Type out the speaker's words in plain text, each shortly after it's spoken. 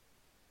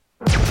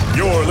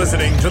You're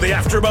listening to the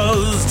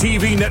AfterBuzz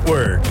TV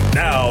Network,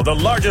 now the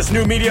largest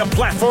new media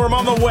platform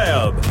on the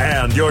web,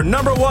 and your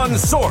number one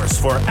source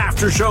for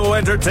after-show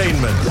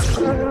entertainment.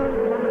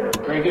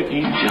 Very good,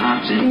 Dean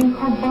Johnson.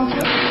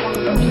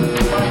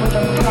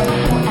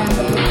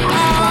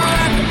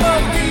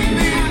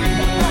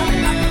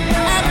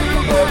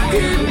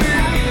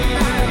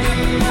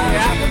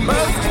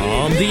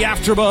 From the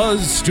AfterBuzz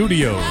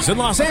Studios in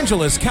Los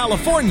Angeles,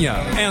 California,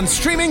 and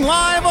streaming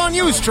live on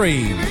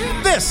Ustream,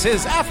 this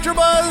is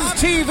AfterBuzz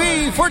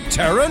TV for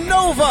Terra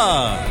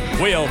Nova.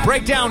 We'll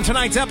break down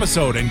tonight's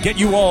episode and get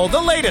you all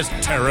the latest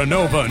Terra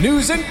Nova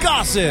news and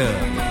gossip.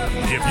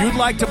 If you'd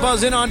like to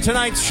buzz in on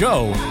tonight's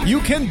show,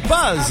 you can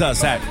buzz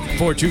us at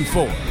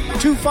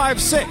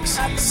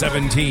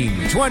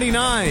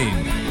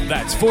 424-256-1729.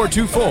 That's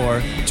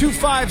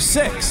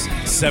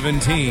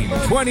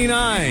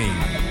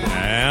 424-256-1729.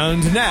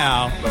 And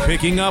now,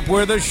 picking up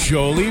where the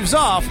show leaves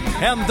off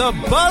and the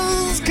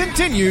buzz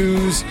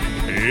continues,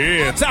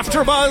 it's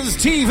AfterBuzz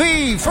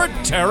TV for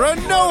Terra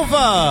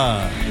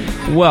Nova.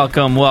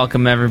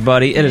 Welcome,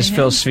 everybody. It is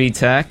Phil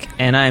Svitek,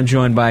 and I am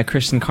joined by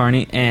Kristen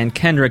Carney and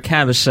Kendra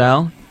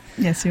Cavasell.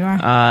 Yes, you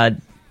are.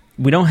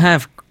 We don't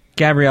have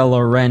Gabrielle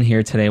Loren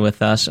here today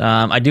with us.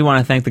 I do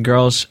want to thank the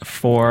girls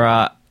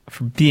for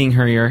being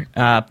here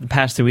the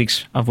past 2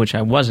 weeks, of which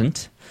I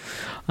wasn't.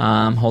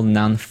 Holding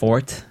down the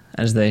fort,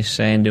 as they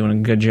say, and doing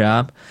a good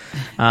job.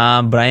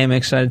 But I am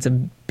excited to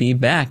be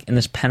back in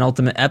this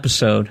penultimate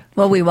episode.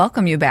 Well, we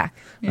welcome you back.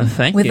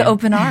 Thank you. With you.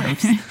 open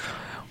arms.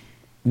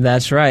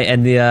 That's right.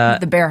 And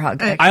the bear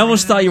hug. I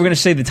almost thought you were going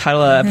to say the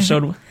title of the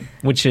episode,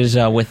 which is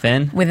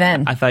Within.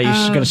 Within. I thought you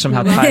were going to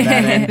somehow tie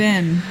that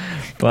in.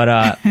 But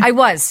I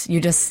was. You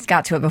just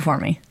got to it before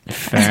me.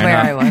 Fair That's where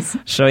enough. I was.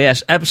 So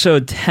yes,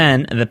 episode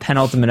 10, the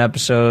penultimate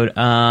episode.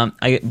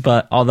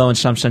 But although in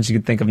some sense you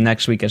could think of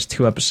next week as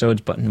 2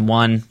 episodes, but in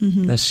one,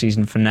 the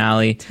season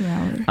finale. 2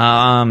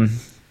 hours.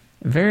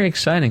 Very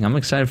exciting. I'm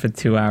excited for the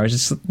 2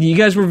 hours. You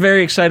guys were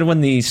very excited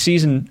when the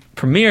season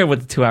premiered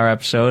with the 2-hour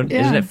episode.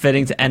 Yeah. Isn't it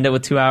fitting to end it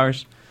with 2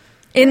 hours?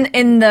 In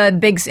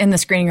the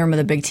screening room of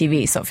the big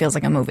TV, so it feels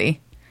like a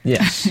movie.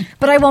 Yes.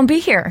 But I won't be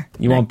here.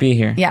 You won't be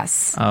here.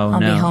 Yes. Oh, I'll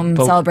no. be home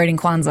celebrating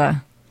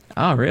Kwanzaa.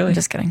 Oh, really? I'm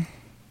just kidding.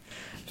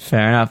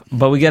 Fair enough.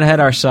 But we get ahead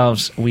of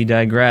ourselves. We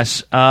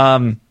digress.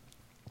 Let's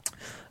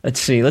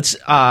see.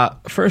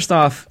 First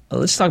off,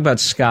 let's talk about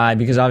Skye,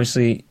 because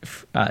obviously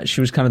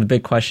she was kind of the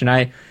big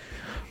question.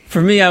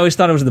 For me, I always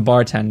thought it was the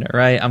bartender,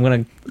 right?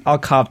 I'll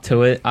cop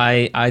to it.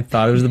 I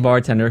thought it was the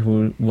bartender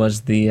who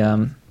was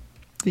the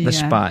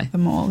spy. The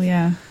mole,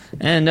 yeah.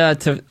 And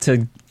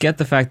to get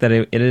the fact that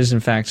it is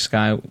in fact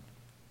Skye,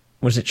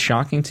 was it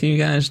shocking to you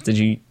guys? Did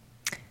you?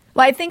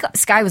 Well, I think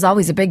Skye was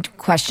always a big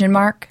question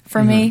mark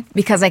for me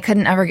because I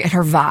couldn't ever get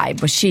her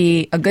vibe. Was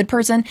she a good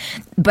person?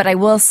 But I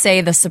will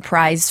say the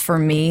surprise for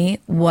me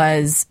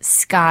was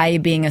Skye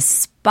being a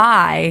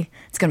spy.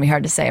 It's going to be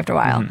hard to say after a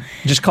while.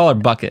 Just call her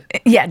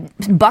Bucket. Yeah,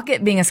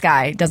 Bucket being a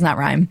Skye does not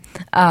rhyme.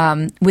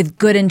 With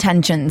good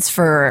intentions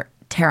for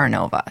Terra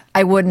Nova.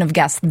 I wouldn't have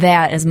guessed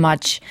that as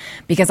much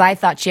because I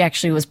thought she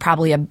actually was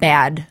probably a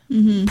bad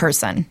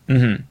person.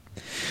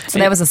 So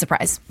that was a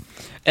surprise.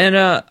 And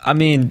I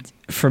mean,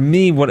 for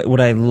me, what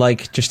I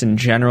like just in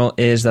general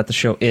is that the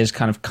show is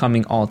kind of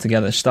coming all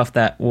together. Stuff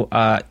that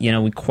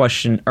we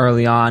questioned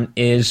early on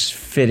is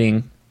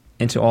fitting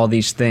into all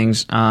these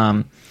things.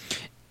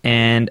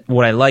 And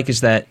what I like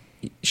is that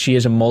she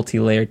is a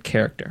multi-layered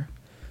character.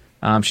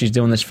 She's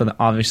doing this for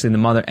obviously the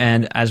mother,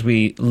 and as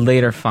we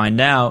later find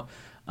out,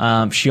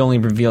 she only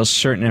reveals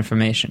certain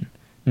information.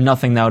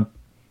 Nothing that would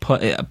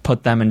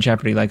put them in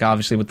jeopardy, like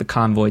obviously with the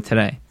convoy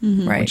today.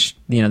 Right. Which,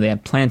 they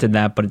had planted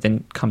that, but it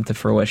didn't come to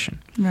fruition.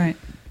 Right.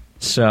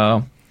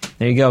 So,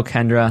 there you go,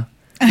 Kendra.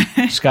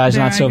 Skye's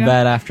not so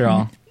bad after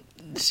all.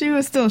 She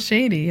was still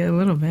shady a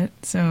little bit,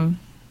 so...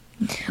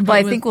 Well,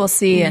 I think we'll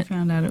see. We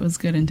found out it was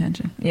good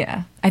intention.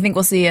 Yeah. I think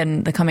we'll see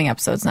in the coming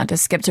episodes, not to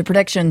skip to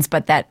predictions,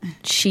 but that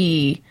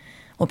she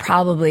will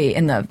probably,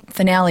 in the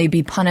finale,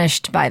 be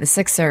punished by the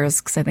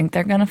Sixers, because I think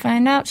they're going to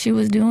find out she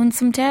was doing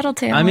some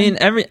tattletale. I mean,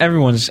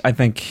 everyone's, I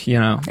think,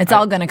 It's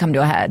all going to come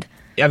to a head.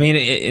 I mean,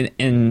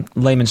 in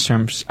layman's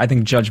terms, I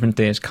think Judgment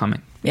Day is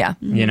coming. Yeah.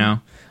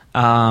 And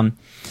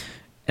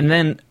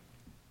then,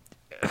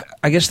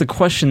 I guess the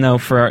question though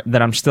that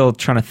I'm still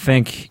trying to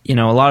think, a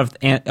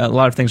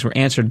lot of things were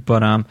answered,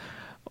 but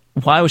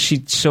why was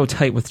she so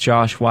tight with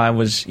Josh? Why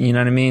was what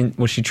I mean?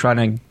 Was she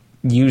trying to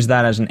use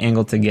that as an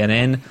angle to get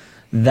in?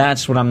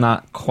 That's what I'm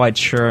not quite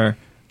sure.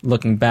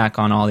 Looking back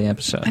on all the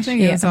episodes, I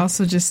think it was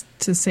also just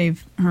to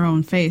save her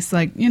own face,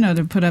 like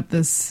to put up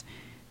this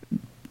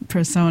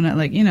persona,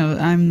 like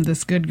I'm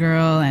this good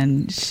girl,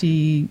 and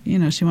she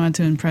she wanted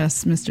to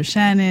impress Mr.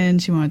 Shannon,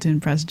 she wanted to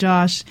impress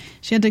Josh.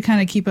 She had to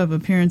kind of keep up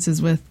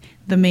appearances with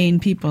the main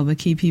people, the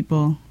key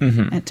people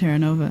at Terra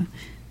Nova.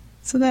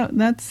 So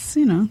that's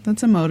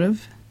that's a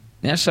motive.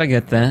 Yes, I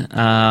get that.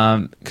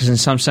 Because in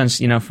some sense,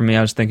 for me,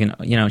 I was thinking,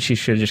 she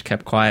should have just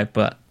kept quiet.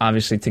 But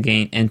obviously, to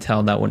gain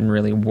intel, that wouldn't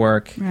really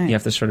work. Right. You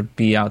have to sort of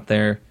be out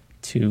there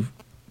to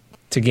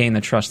to gain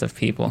the trust of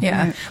people.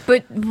 Yeah. Right.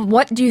 But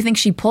what do you think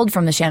she pulled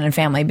from the Shannon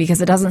family?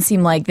 Because it doesn't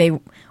seem like they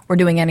were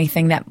doing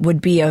anything that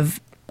would be of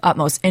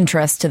utmost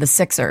interest to the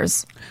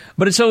Sixers.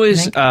 But it's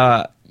always,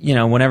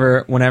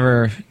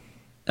 whenever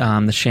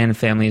the Shannon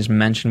family is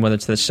mentioned, whether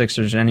it's the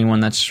Sixers or anyone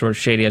that's sort of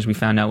shady, as we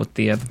found out with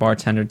the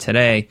bartender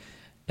today,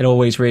 it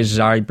always raises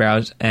our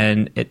eyebrows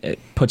and it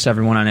puts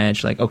everyone on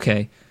edge. Like,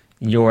 okay,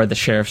 you're the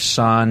sheriff's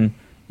son,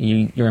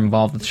 you're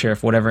involved with the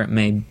sheriff, whatever it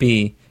may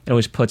be. It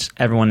always puts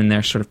everyone in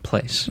their sort of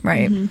place.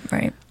 Right,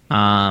 right.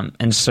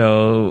 And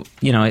so,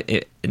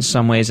 in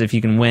some ways, if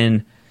you can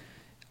win,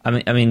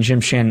 I mean,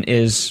 Jim Shannon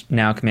is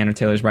now Commander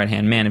Taylor's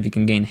right-hand man. If you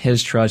can gain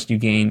his trust, you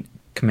gain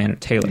Commander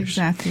Taylor's.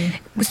 Exactly.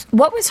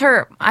 What was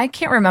her, I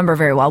can't remember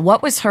very well,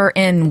 what was her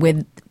in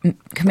with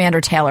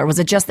Commander Taylor? Was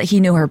it just that he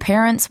knew her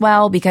parents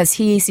well? Because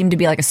he seemed to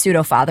be like a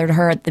pseudo-father to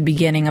her at the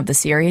beginning of the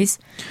series.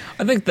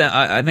 I think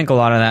a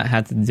lot of that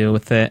had to do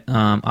with it.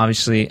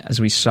 Obviously, as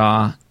we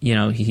saw,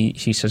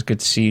 he says,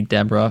 "Good to see you,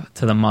 Deborah,"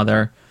 to the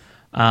mother.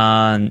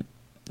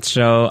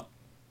 So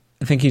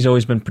I think he's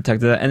always been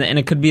protected. And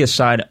it could be a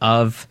side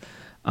of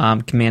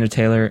Commander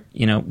Taylor,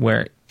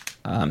 where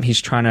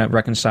he's trying to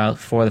reconcile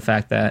for the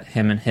fact that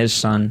him and his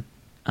son,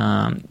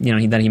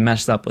 that he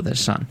messed up with his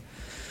son.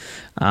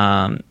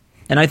 And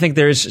I think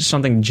there's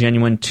something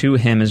genuine to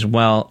him as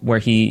well, where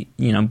he,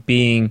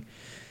 being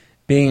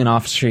an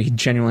officer, he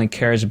genuinely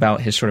cares about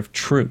his sort of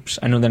troops.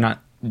 I know they're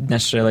not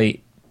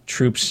necessarily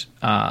troops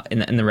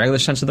in the regular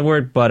sense of the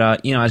word,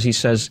 but as he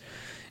says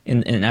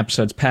in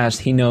episodes past,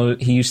 he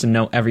used to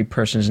know every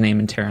person's name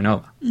in Terra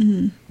Nova,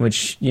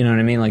 which, you know what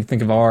I mean? Like,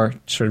 think of our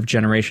sort of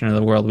generation of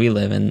the world we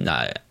live in.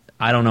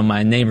 I don't know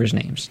my neighbors'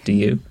 names. Do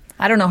you?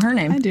 I don't know her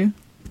name. I do.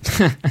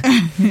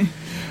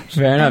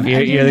 Fair enough.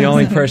 You're the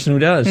only person who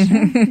does.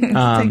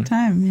 Take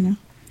time,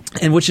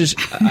 And which is,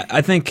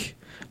 I think,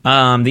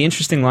 the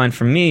interesting line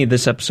for me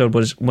this episode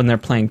was when they're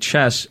playing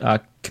chess,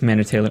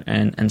 Commander Taylor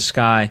and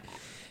Skye,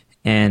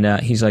 and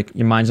he's like,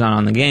 "Your mind's not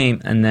on the game,"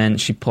 and then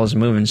she pulls a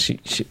move and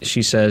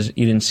she says,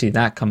 "You didn't see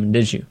that coming,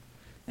 did you?"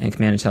 And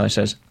Commander Taylor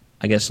says,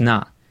 "I guess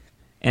not."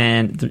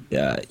 And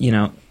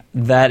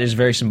that is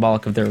very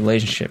symbolic of their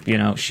relationship.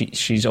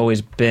 She's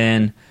always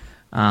been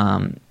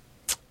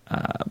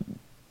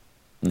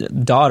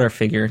daughter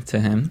figure to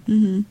him,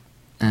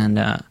 and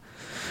there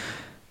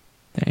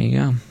you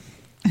go.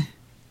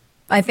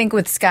 I think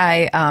with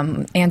Skye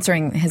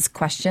answering his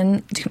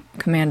question,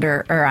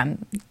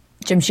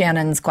 Jim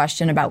Shannon's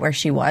question about where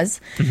she was,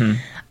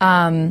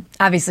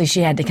 obviously she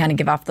had to kind of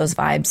give off those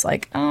vibes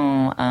like,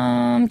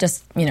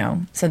 just,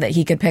 so that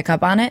he could pick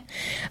up on it.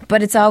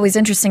 But it's always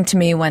interesting to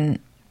me when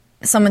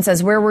someone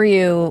says, "Where were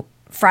you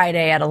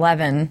Friday at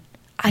 11?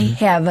 I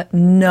have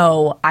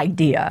no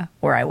idea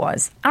where I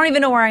was. I don't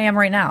even know where I am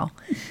right now.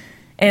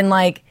 And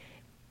like,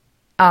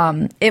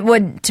 it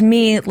would, to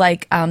me,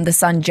 like the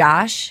son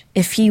Josh,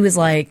 if he was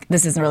like,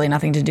 this isn't really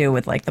nothing to do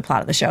with like the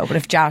plot of the show, but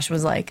if Josh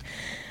was like,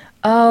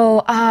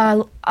 what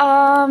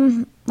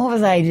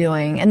was I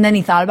doing? And then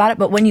he thought about it.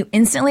 But when you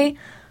instantly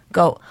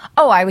go,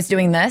 I was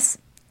doing this,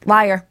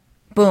 liar,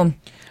 boom.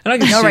 And I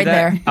can see right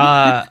that.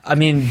 there. I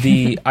mean,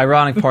 the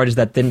ironic part is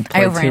that didn't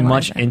play too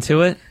much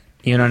into it.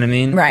 You know what I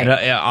mean?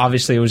 Right.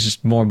 Obviously, it was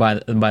just more by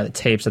the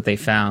tapes that they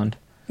found.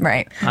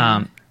 Right.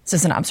 It's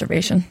just an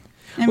observation.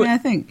 I mean, I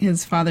think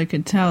his father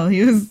could tell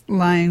he was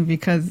lying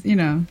because,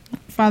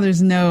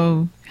 fathers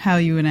know how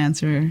you would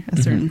answer a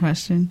certain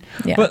question.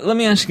 Yeah. But let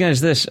me ask you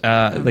guys this: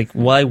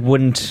 why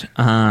wouldn't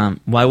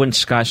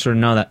Skye sort of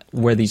know that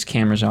where these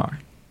cameras are?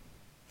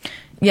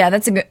 Yeah,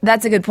 that's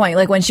a good point.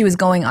 Like when she was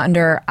going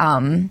under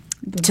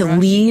to brush.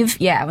 leave,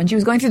 when she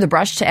was going through the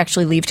brush to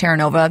actually leave Terra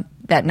Nova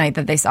that night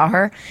that they saw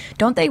her,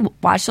 don't they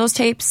watch those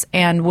tapes?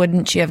 And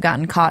wouldn't she have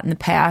gotten caught in the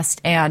past?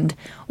 And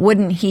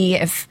wouldn't he,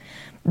 if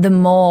the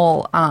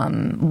mole,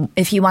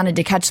 if he wanted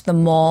to catch the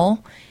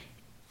mole,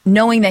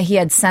 knowing that he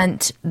had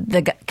sent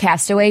the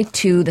castaway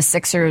to the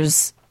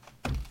Sixers'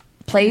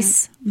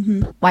 place,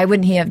 why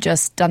wouldn't he have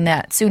just done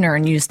that sooner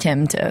and used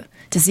him to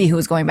see who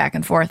was going back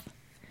and forth?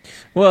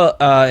 Well,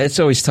 it's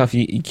always tough.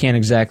 You can't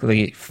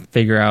exactly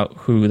figure out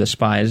who the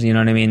spy is. You know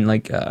what I mean?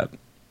 Like,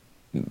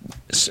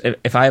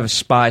 if I have a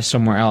spy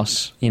somewhere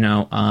else,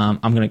 I'm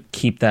going to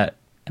keep that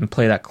and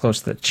play that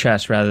close to the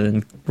chest rather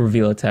than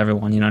reveal it to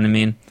everyone. You know what I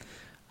mean?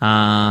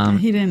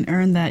 He didn't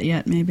earn that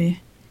yet, maybe.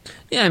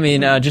 Yeah, I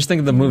mean, just think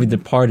of the movie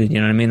Departed. You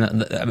know what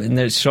I mean?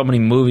 There's so many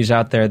movies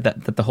out there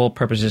that the whole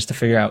purpose is to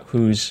figure out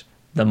who's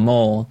the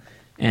mole,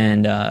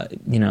 and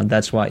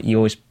that's why you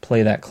always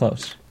play that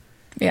close.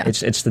 Yeah,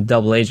 it's the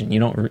double agent. You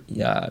don't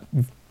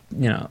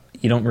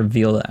you don't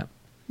reveal that.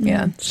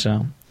 Yeah.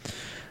 So,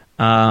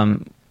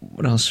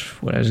 what else?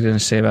 What I was going to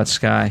say about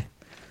Skye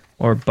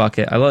or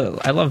Bucket? I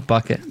love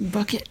Bucket.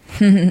 Bucket.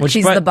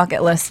 She's the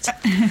bucket list.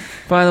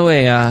 By the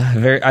way,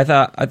 I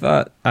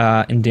thought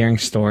endearing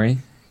story.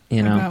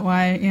 About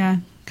why? Yeah,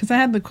 because I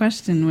had the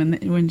question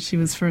when she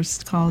was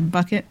first called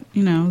Bucket.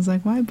 I was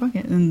like, why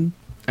Bucket?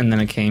 And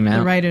then it came out.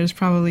 The writers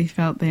probably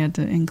felt they had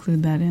to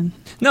include that in.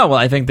 No, well,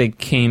 I think they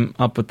came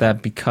up with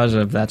that because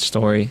of that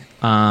story.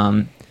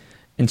 And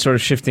and sort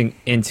of shifting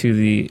into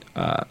the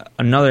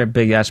another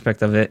big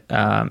aspect of it,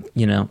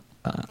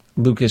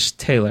 Lucas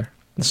Taylor,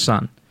 the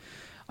son.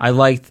 I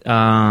liked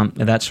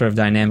that sort of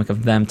dynamic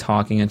of them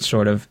talking and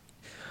sort of.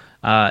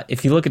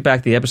 If you look back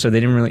at the episode, they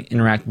didn't really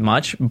interact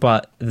much,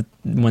 but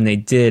when they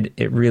did,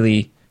 it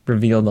really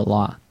revealed a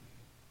lot.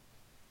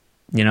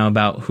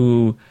 About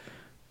who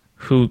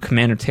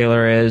Commander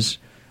Taylor is,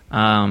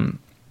 and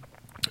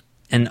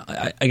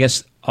I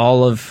guess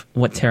all of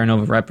what Terra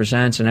Nova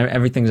represents and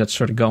everything that's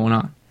sort of going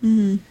on.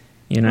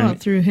 Mm-hmm. Well,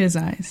 through his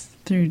eyes,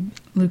 through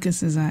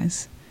Lucas's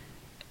eyes.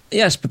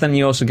 Yes, but then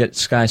you also get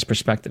Sky's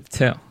perspective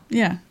too.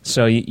 Yeah.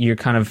 So you're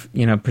kind of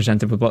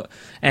presented with both,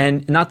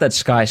 and not that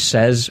Sky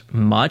says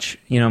much.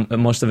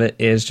 Most of it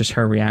is just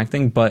her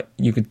reacting, but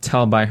you could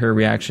tell by her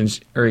reactions,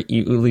 or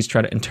you at least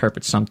try to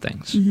interpret some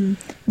things. Mm-hmm.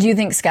 Do you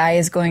think Sky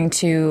is going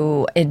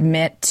to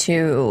admit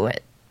to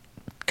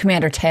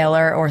Commander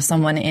Taylor or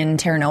someone in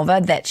Terra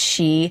Nova that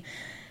she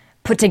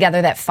put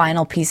together that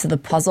final piece of the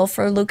puzzle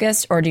for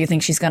Lucas, or do you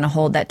think she's going to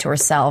hold that to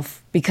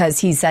herself because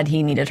he said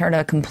he needed her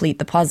to complete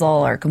the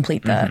puzzle or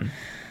complete the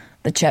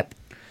chip?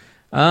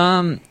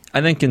 I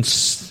think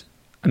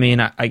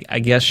I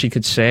guess she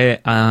could say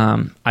it.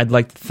 I'd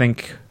like to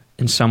think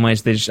in some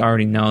ways they just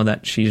already know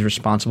that she's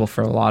responsible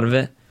for a lot of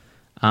it.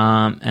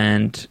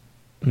 And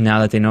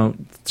now that they know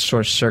the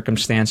sort of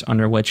circumstance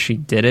under which she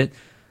did it,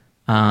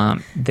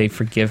 they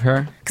forgive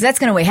her. Because that's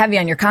going to weigh heavy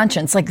on your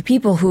conscience. Like the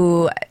people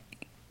who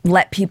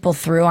let people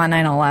through on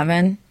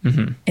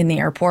 9/11 in the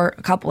airport,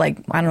 a couple, I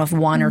don't know if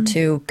one or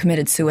two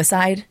committed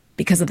suicide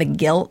because of the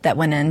guilt that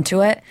went into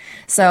it.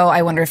 So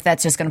I wonder if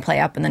that's just going to play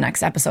up in the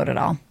next episode at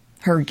all.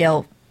 Her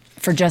guilt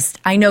for just,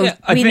 we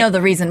know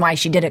the reason why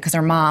she did it because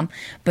her mom,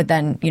 but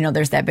then,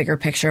 there's that bigger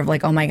picture of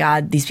oh my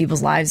God, these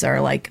people's lives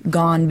are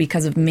gone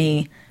because of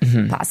me,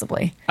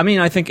 possibly.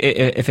 I think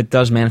if it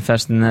does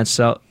manifest in that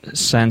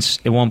sense,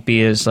 it won't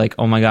be as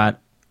oh my God,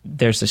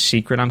 there's a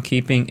secret I'm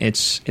keeping.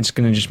 It's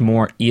going to just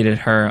more eat at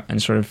her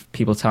and sort of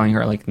people telling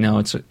her no,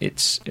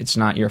 it's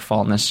not your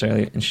fault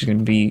necessarily, and she's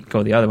going to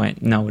go the other way.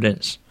 No, it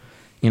is.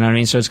 You know what I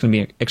mean? So it's going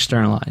to be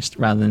externalized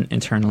rather than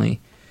internally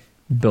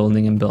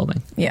building and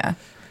building. Yeah.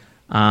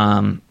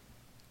 But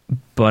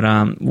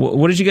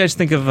what did you guys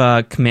think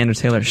of Commander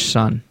Taylor's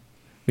son?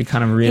 We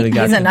kind of really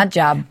got. He's a nut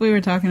job. We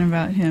were talking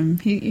about him.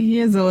 He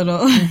is a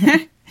little.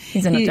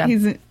 He's a nut job.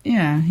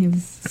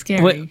 He's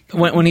scary.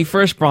 When he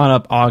first brought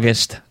up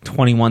August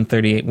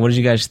 2138, what did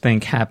you guys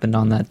think happened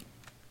on that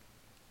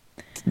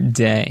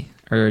day,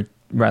 or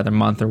rather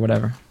month, or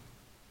whatever?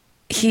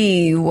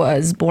 He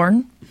was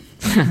born.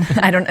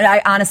 I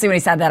honestly, when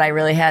he said that, I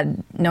really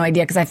had no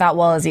idea because I thought,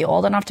 well, is he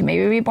old enough to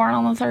maybe be born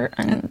on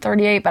the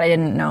 38? But I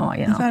didn't know.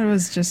 I thought it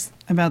was just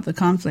about the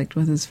conflict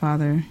with his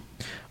father.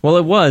 Well,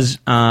 it was,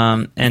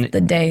 and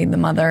the day the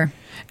mother.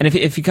 And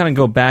if you kind of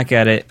go back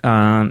at it,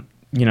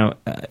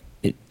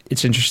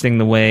 it's interesting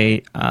the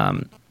way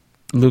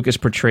Lucas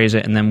portrays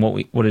it, and then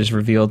what is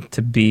revealed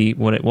to be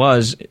what it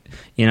was.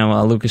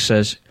 Lucas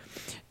says,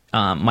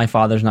 "My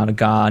father's not a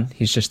god;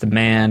 he's just a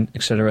man,"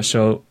 etc.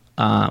 So.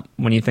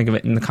 When you think of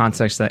it in the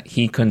context that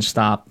he couldn't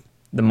stop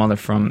the mother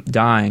from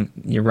dying,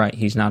 you're right.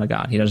 He's not a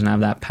god. He doesn't have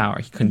that power.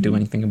 He couldn't do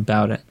anything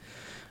about it.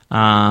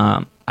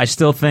 I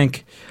still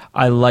think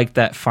I like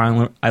that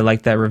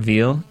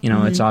reveal.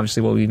 It's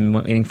obviously what we've been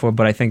waiting for,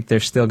 but I think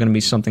there's still going to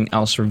be something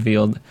else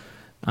revealed.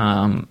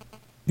 I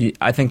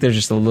think there's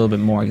just a little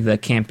bit more.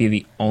 That can't be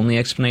the only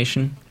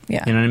explanation.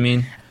 Yeah. You know what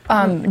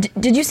I mean?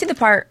 Did you see the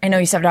part? I know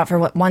you stepped out for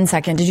 1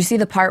 second. Did you see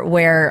the part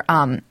where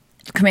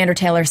Commander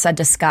Taylor said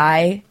to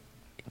Sky,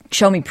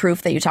 "Show me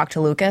proof that you talked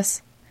to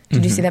Lucas"?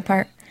 Did you see that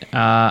part?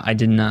 I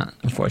did not,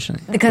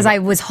 unfortunately. Because I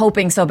was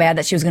hoping so bad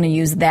that she was going to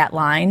use that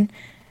line.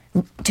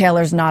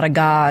 Taylor's not a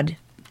god.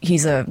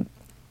 He's a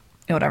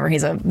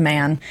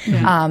man.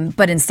 Yeah.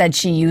 But instead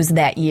she used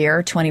that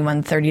year,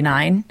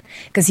 2139.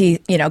 Because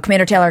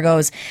Commander Taylor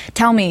goes,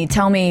 tell me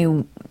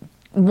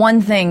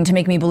one thing to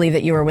make me believe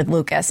that you were with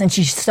Lucas. And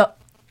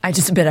I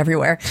just bit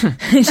everywhere.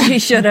 She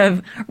should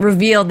have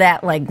revealed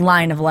that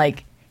line of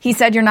he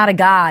said you're not a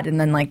god,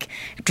 and then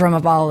drum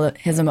up all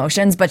his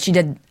emotions. But she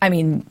did,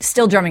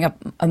 still drumming up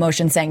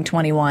emotions, saying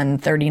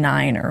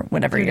 2139 or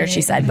whatever year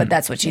she said. But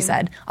that's what she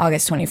said,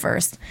 August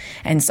 21st.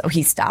 And so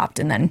he stopped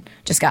and then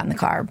just got in the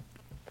car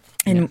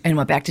and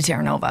went back to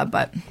Terra Nova.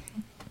 But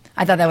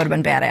I thought that would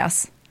have been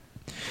badass.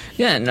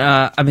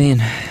 Yeah,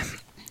 and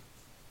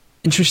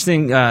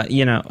interesting.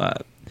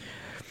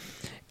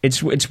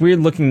 It's weird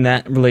looking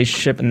at that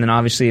relationship, and then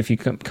obviously if you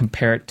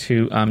compare it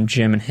to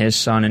Jim and his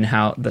son, and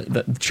how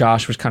the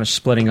Josh was kind of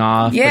splitting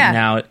off, but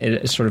now it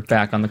is sort of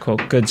back on the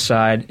quote good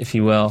side, if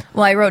you will.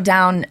 Well, I wrote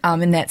down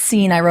in that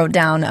scene,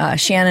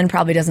 Shannon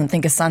probably doesn't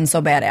think his son's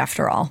so bad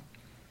after all.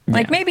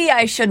 Maybe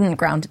I shouldn't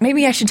ground.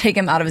 Maybe I should take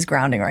him out of his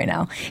grounding right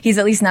now. He's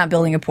at least not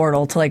building a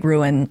portal to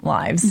ruin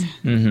lives.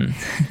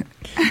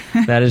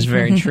 Mm-hmm. That is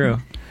very true.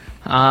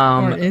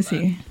 Or is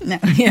he? No.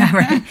 Yeah,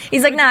 right.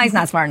 He's nah, he's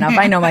not smart enough.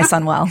 I know my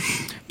son well.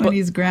 When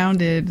he's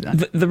grounded.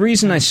 The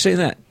reason I say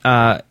that,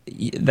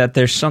 that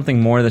there's something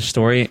more to the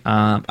story,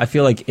 I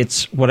feel like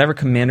it's whatever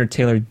Commander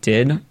Taylor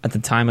did at the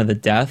time of the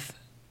death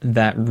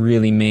that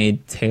really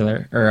made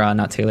Taylor, or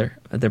not Taylor,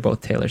 they're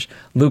both Taylors,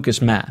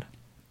 Lucas mad,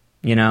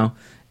 you know?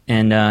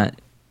 And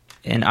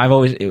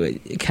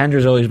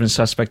Kendra's always been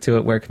suspect to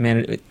it, where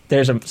Commander,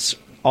 there's a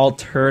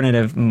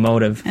alternative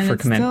motive And for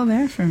it's Commander. still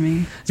there for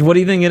me. What do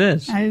you think it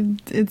is?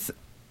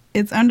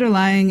 It's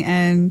underlying,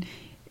 and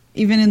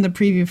even in the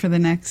preview for the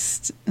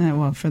next,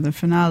 for the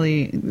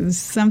finale,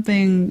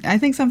 I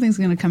think something's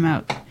going to come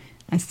out.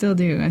 I still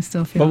do. I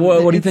still feel. But what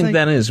do you it's think like,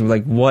 that is?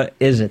 Like, what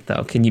is it,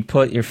 though? Can you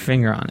put your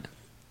finger on it?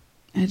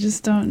 I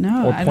just don't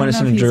know. Or I point don't us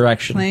know in if a he's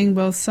direction. playing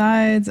both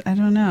sides. I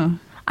don't know.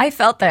 I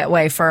felt that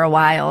way for a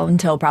while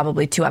until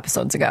probably 2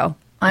 episodes ago.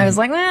 I was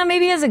like, well,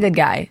 maybe he is a good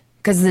guy,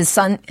 because his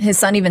son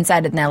even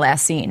said it in that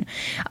last scene.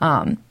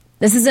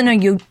 This isn't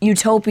a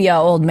utopia,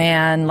 old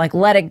man. Like,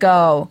 let it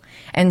go.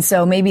 And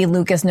so maybe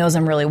Lucas knows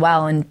him really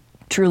well and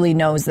truly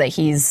knows that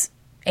he's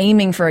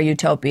aiming for a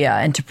utopia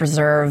and to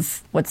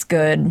preserve what's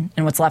good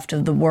and what's left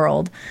of the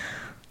world.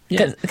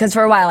 Because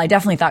for a while, I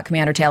definitely thought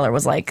Commander Taylor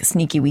was like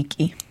sneaky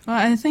weaky. Well,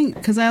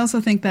 I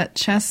also think that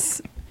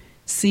chess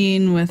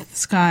scene with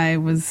Sky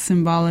was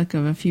symbolic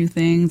of a few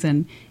things.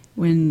 And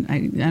when, I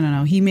don't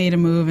know, he made a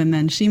move and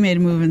then she made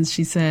a move and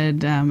she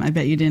said, I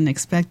bet you didn't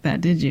expect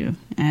that, did you?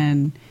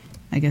 And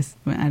I guess,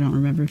 I don't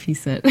remember if he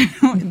said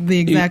the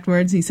exact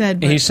words he said.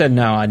 But, He said,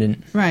 no, I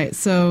didn't. right.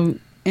 So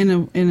in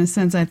a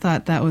sense, I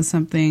thought that was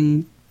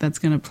something that's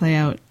going to play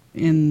out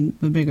in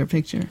the bigger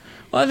picture.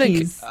 Well, I think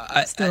he's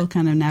still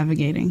kind of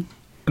navigating.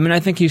 I mean, I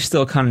think he's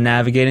still kind of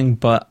navigating,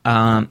 but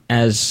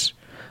as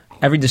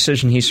every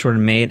decision he's sort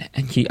of made,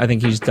 I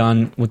think he's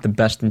done with the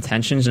best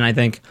intentions. And I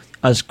think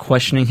us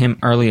questioning him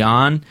early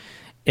on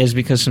is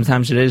because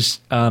sometimes it is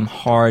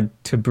hard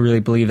to really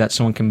believe that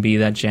someone can be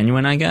that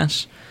genuine, I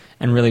guess,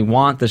 and really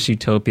want this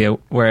utopia.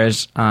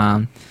 Whereas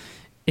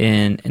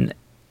in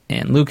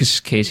Lucas's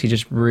case, he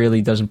just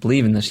really doesn't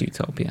believe in this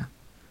utopia.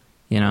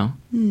 You know,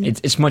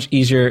 it's much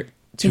easier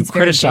to He's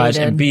very criticize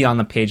jaded. and be on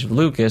the page of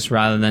Lucas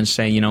rather than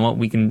say, you know what,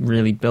 we can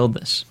really build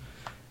this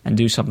and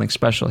do something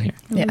special here.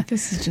 Yeah.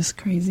 This is just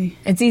crazy.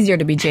 It's easier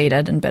to be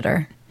jaded and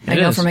bitter. I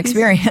It know is. from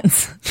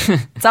experience.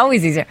 It's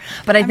always easier.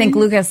 But I think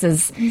mean, Lucas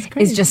is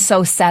crazy. just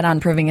so set on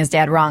proving his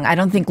dad wrong. I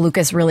don't think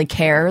Lucas really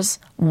cares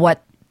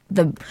what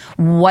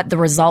the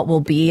result will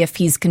be if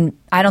he's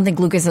I don't think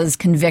Lucas is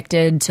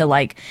convicted to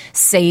like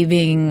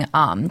saving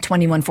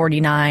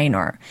 2149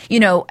 or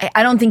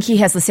I don't think he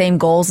has the same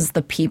goals as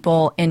the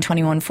people in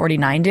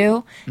 2149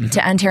 do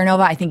to end Terra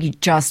Nova. I think he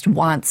just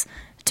wants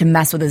to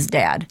mess with his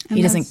dad. And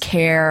he doesn't that's-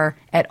 care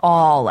at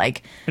all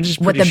like It's just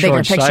what the pretty bigger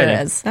picture short-sighted.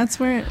 is. That's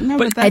where no,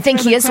 But that's I think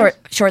where he the is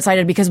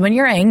short-sighted because when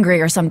you're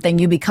angry or something,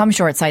 you become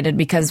short-sighted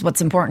because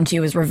what's important to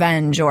you is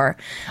revenge or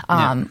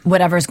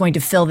whatever is going to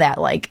fill that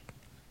like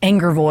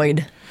anger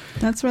void.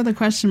 That's where the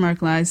question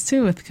mark lies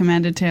too with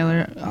Commander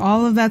Taylor.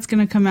 All of that's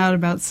going to come out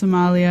about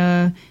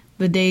Somalia.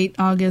 The date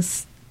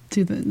August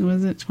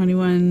was it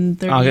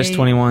 2138? August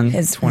 21,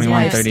 His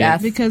 2138.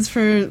 death. Because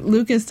for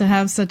Lucas to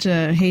have such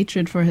a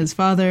hatred for his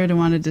father, to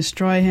want to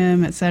destroy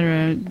him,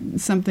 etc.,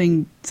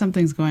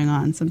 something's going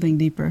on, something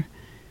deeper.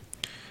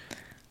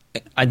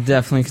 I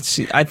definitely could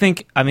see. I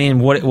think. I mean,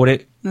 what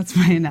it That's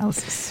my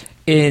analysis.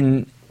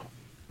 I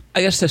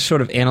guess to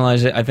sort of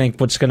analyze it, I think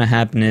what's going to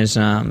happen is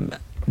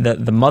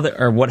the mother,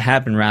 or what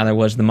happened rather,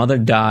 was the mother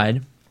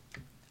died,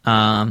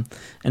 and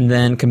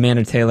then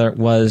Commander Taylor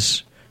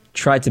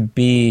tried to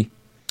be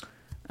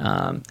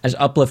as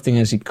uplifting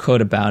as he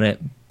could about it,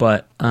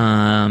 but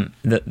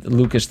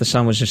Lucas, the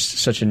son, was just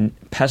such a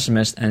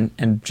pessimist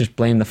and just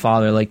blamed the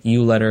father, like,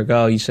 you let her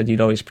go, you said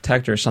you'd always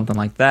protect her, or something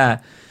like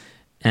that,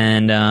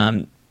 and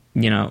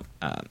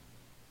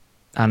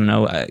I don't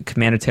know,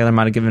 Commander Taylor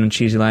might have given a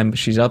cheesy line, but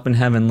she's up in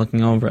heaven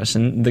looking over us,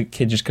 and the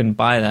kid just couldn't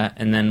buy that,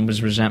 and then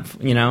was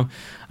resentful,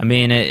 I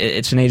mean,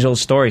 it's an age-old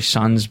story,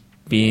 sons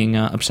being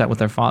upset with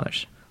their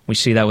fathers. We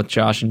see that with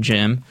Josh and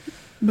Jim.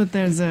 But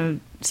there's a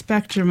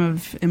spectrum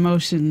of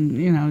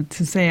emotion,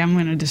 to say I'm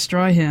going to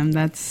destroy him,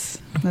 that's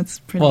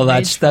pretty Well,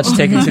 that's rageful.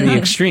 taken to the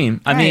extreme.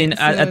 I Right, mean,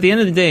 so- at the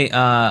end of the day,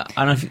 I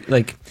don't know if,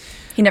 like,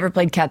 He never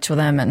played catch with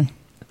him and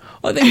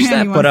well, there's he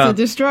that, wants to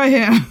destroy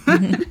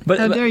him. but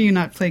How dare you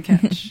not play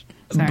catch?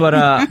 Sorry.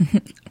 But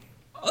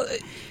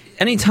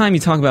anytime you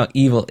talk about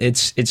evil,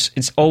 it's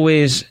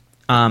always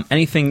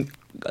anything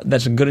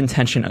that's a good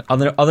intention,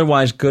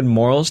 otherwise good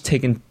morals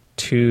taken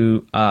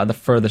to the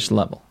furthest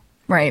level.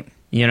 right.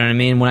 You know what I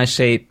mean? When I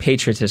say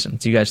patriotism,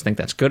 do you guys think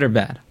that's good or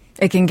bad?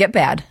 It can get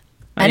bad.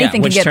 Yeah,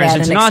 Anything which can get turns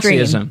bad into and extreme.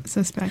 Nazism. It's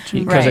a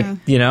spectrum. Because Right. I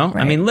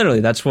Right. mean, literally,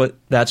 that's what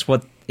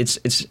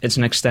it's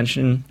an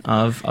extension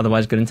of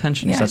otherwise good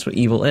intentions. Yeah. That's what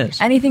evil is.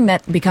 Anything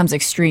that becomes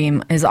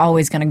extreme is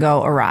always going to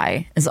go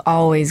awry, is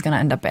always going to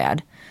end up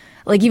bad.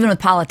 Like even with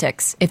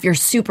politics, if you're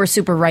super,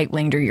 super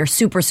right-winged or you're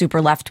super,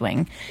 super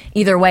left-wing,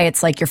 either way,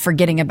 it's like you're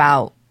forgetting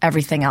about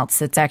everything else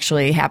that's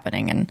actually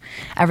happening, and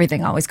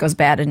everything always goes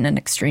bad in an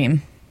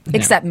extreme.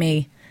 Except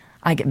me.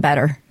 I get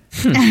better.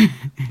 Fair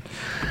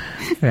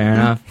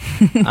enough.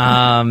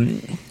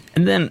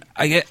 And then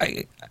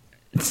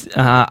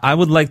I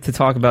would like to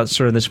talk about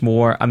sort of this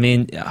more. I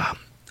mean,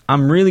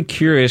 I'm really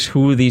curious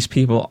who these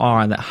people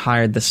are that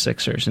hired the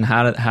Sixers and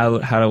how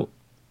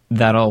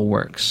that all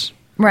works.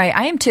 Right,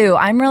 I am too.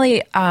 I'm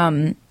really.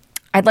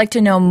 I'd like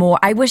to know more.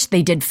 I wish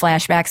they did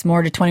flashbacks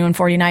more to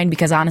 2149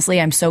 because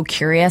honestly, I'm so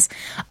curious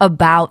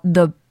about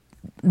the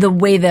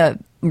way the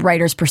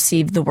writers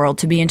perceived the world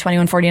to be in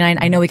 2149.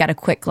 I know we got a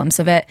quick glimpse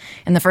of it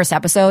in the first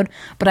episode,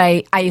 but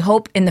I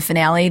hope in the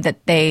finale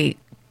that they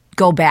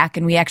go back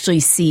and we actually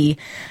see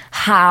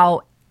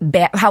how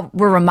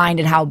we're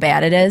reminded how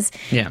bad it is.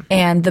 Yeah.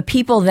 And the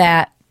people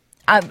that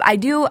I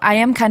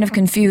am kind of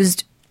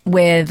confused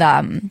with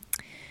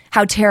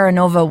how Terra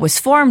Nova was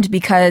formed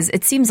because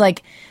it seems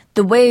like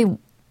the way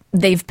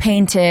they've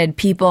painted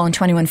people in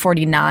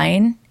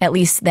 2149, at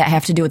least that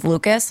have to do with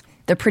Lucas,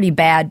 they're pretty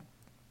bad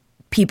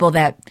people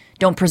that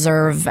don't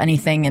preserve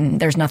anything and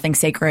there's nothing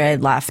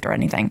sacred left or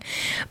anything.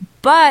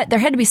 But there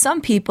had to be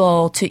some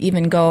people to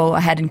even go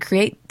ahead and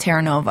create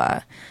Terra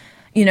Nova.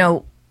 You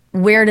know,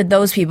 where did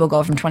those people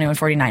go from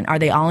 2149? Are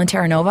they all in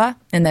Terra Nova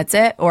and that's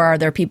it? Or are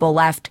there people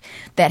left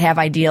that have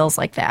ideals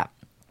like that?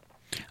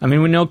 I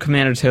mean, we know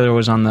Commander Taylor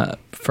was on the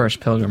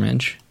first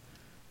pilgrimage.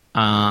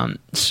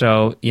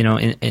 So, you know,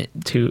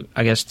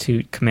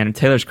 to Commander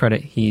Taylor's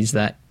credit, he's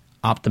that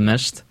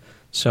optimist.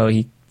 So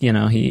he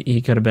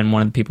could have been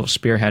one of the people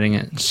spearheading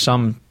it in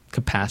some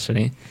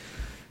capacity.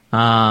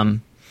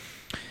 In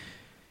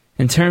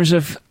terms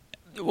of,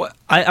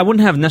 I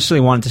wouldn't have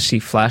necessarily wanted to see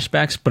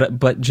flashbacks,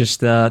 but just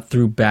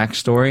through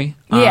backstory,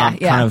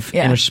 kind of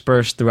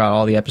interspersed throughout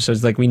all the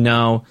episodes. Like we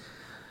know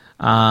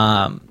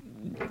some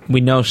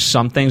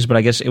things, but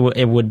I guess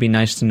it would be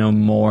nice to know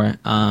more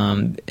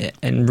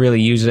and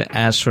really use it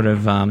as sort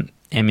of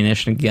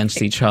ammunition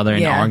against each other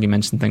in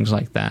arguments and things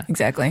like that.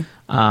 Exactly.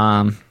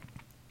 But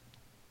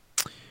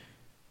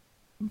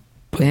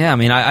yeah, I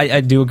mean,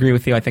 I do agree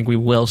with you. I think we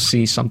will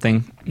see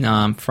something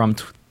from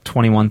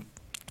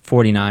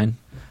 2149.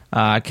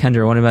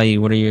 Kendra, what about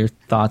you? What are your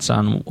thoughts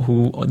on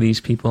who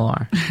these people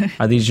are?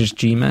 Are these just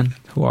G-men?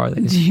 Who are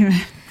these?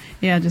 G-men.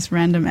 Yeah, just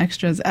random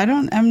extras.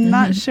 I'm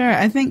not sure.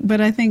 I think,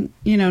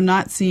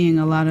 not seeing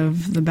a lot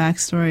of the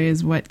backstory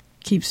is what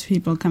keeps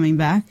people coming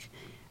back.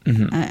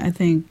 Mm-hmm. I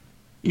think,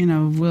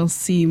 we'll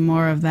see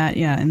more of that,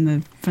 in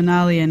the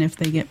finale and if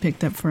they get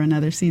picked up for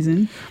another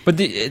season.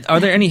 But are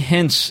there any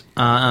hints,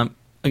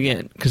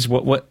 again, because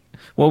what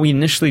we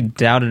initially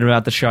doubted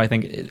about the show, I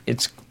think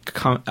it's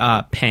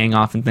paying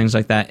off and things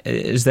like that.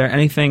 Is there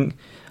anything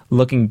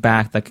looking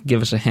back that could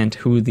give us a hint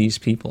who these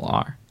people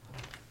are?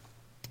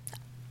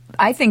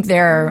 I think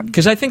they're...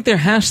 Because I think there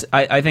has...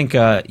 I think,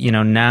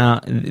 now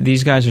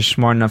these guys are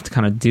smart enough to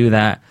kind of do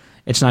that.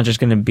 It's not just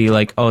going to be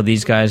like, oh,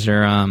 these guys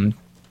are,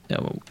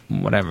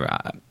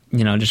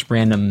 just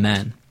random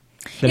men.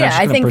 They're not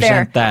just going to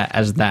present that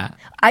as that.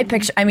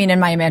 In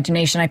my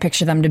imagination, I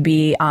picture them to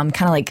be kind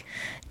of like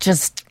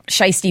just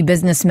shiesty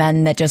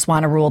businessmen that just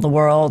want to rule the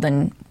world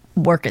and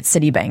work at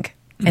Citibank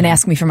and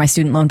ask me for my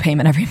student loan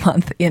payment every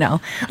month,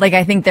 Like,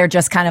 I think they're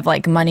just kind of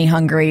like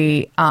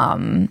money-hungry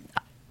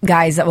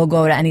guys that will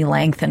go to any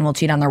length and will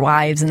cheat on their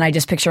wives. And I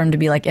just picture them to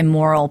be like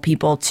immoral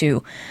people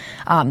to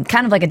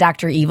kind of like a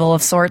Dr. Evil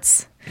of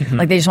sorts. Mm-hmm.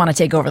 Like they just want to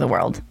take over the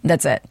world.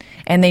 That's it.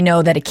 And they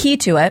know that a key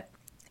to it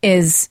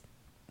is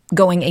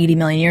going 80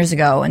 million years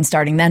ago and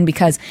starting then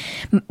because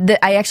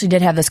I actually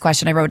did have this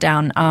question I wrote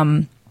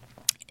down.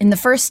 In the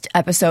first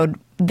episode,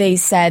 they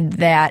said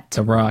that...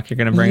 The rock. You're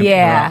going to bring up the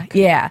rock.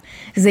 Yeah.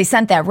 Because they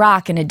sent that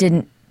rock and it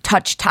didn't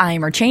touch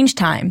time or change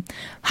time.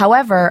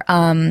 However,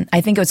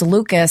 I think it was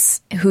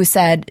Lucas who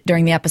said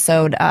during the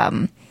episode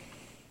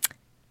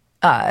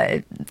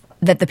that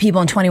the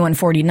people in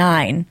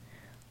 2149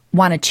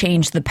 want to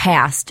change the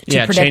past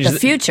to predict the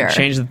future.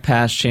 Change the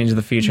past, change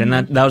the future. Mm-hmm.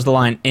 And that was the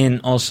line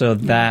in also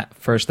that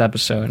first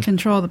episode.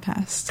 Control the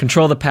past.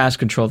 Control the past,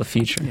 control the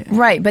future. Yeah.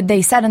 Right, but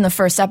they said in the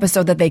first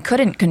episode that they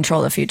couldn't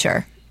control the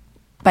future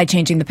by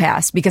changing the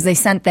past because they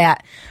sent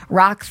that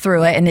rock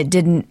through it and it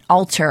didn't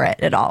alter it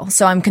at all.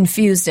 So I'm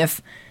confused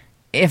if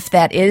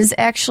that is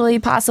actually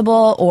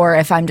possible or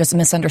if I'm just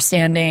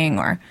misunderstanding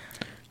or...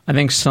 I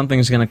think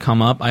something's going to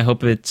come up. I don't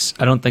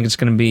think it's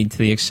going to be to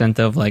the extent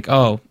of like,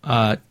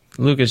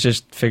 Lucas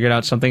just figured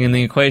out something in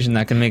the equation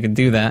that can make it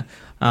do that.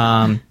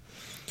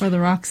 Or the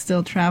rock's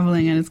still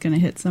traveling and it's going to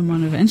hit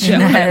someone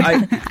eventually.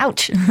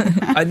 Ouch.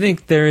 I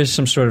think there is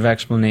some sort of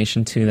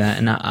explanation to that,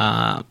 and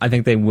I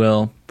think they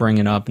will bring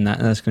it up, and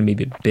that's going to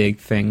be a big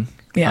thing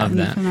of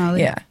that. Finale.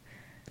 Yeah.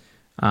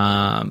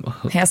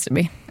 It has to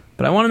be.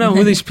 But I want to know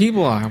who these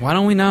people are. Why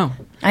don't we know?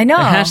 I know.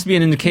 There has to be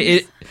an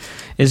indication.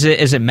 Is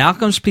it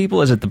Malcolm's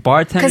people? Is it the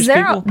bartenders'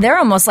 people? Because they're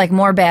almost like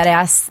more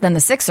badass than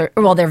the Sixers.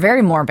 Well, they're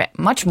very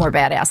much more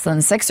badass than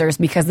the Sixers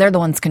because they're the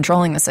ones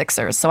controlling the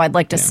Sixers. So I'd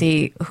like to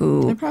see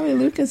who. They're probably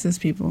Lucas's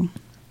people.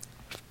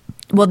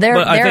 Well,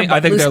 I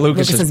think they're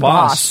Lucas's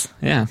boss.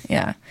 Yeah.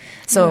 Yeah.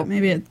 So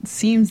maybe it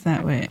seems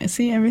that way.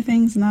 See,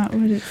 everything's not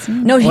what it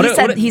seems. No,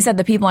 he said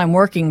the people I'm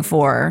working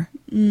for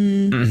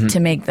to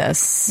make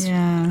this.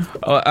 Yeah.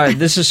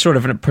 This is sort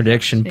of a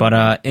prediction,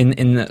 but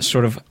in the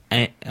sort of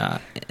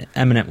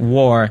imminent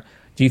war,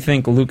 do you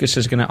think Lucas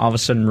is going to all of a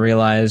sudden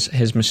realize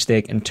his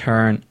mistake and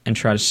turn and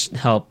try to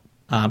help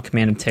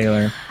Commander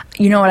Taylor.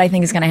 You know what I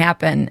think is going to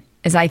happen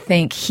is I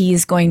think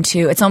he's going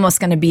to, it's almost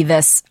going to be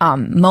this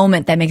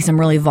moment that makes him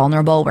really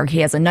vulnerable where he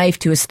has a knife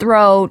to his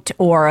throat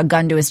or a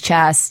gun to his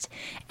chest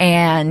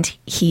and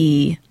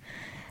he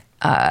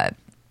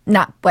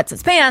not wets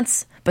his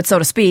pants, but so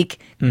to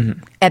speak,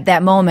 at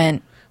that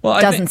moment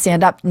doesn't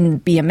stand up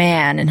and be a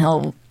man and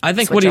he'll I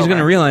think switch what he's going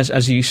to over. realize,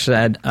 as you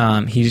said,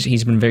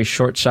 he's been very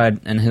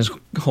short-sighted and his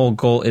whole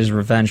goal is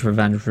revenge.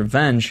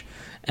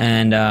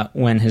 And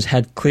when his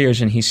head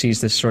clears and he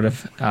sees this sort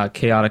of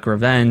chaotic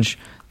revenge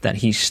that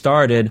he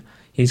started,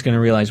 he's going to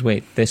realize,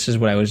 wait, this is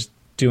what I was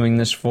doing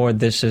this for.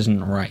 This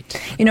isn't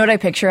right. You know what I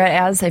picture it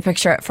as? I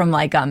picture it from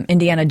like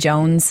Indiana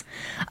Jones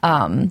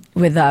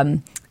with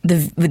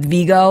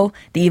Vigo,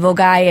 the evil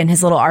guy, and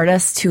his little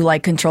artist who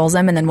like controls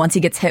him. And then once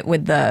he gets hit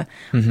with the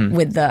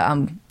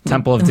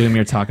Temple of Doom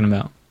you're talking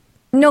about.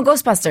 No,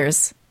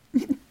 Ghostbusters.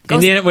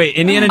 Indiana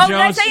Oh, Jones? did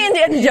I say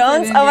Indiana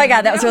Jones? Oh my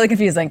God, that was really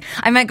confusing.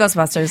 I meant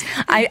Ghostbusters.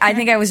 I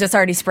think I was just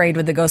already sprayed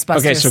with the Ghostbusters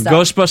Okay, so stuff.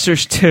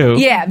 Ghostbusters 2.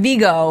 Yeah,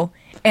 Vigo.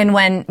 And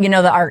when, you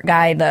know, the art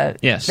guy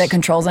Yes. that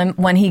controls him,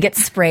 when he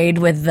gets sprayed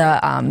with the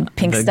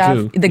pink The stuff,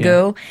 goo, the yeah.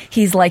 goo,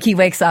 he's like, he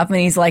wakes up and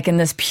he's like in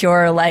this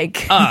pure,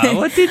 like,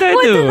 What did I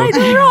what do? did I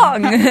do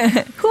wrong?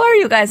 Who are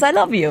you guys? I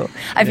love you.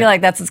 I feel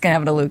like that's what's going to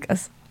happen to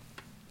Lucas.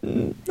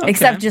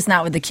 Except just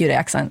not with the cute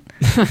accent.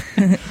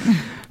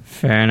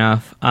 Fair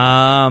enough.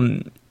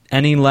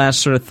 Any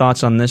last sort of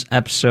thoughts on this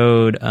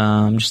episode,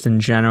 just in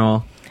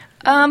general?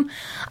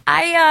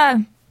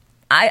 I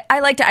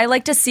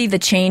like to see the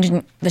change,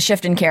 the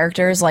shift in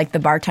characters, like the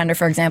bartender,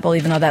 for example,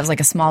 even though that was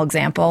like a small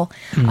example.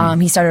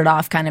 He started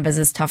off kind of as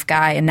this tough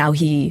guy, and now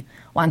he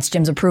wants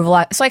Jim's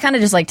approval. So I kind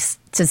of just like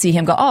to see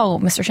him go, oh,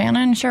 Mr.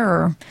 Shannon,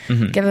 sure.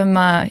 Give him,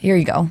 here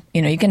you go.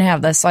 You know, you can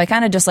have this. So I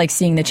kind of just like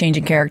seeing the change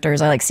in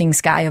characters. I like seeing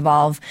Skye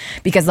evolve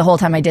because the whole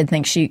time I did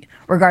think she,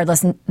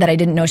 regardless that I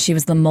didn't know she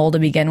was the mole to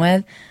begin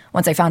with,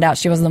 once I found out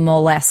she was the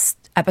mole last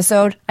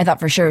episode, I thought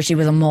for sure she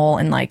was a mole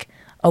in like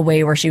a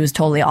way where she was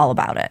totally all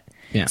about it.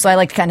 Yeah. So I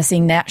liked kind of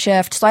seeing that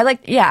shift. So I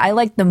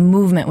like the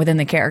movement within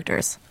the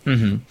characters.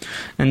 And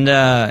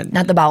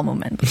Not the bowel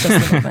movement, but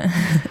just the movement.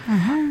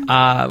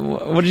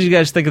 what did you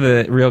guys think of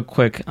the, real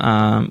quick,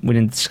 we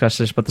didn't discuss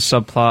this, but the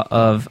subplot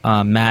of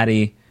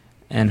Maddie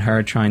and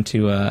her trying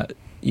to,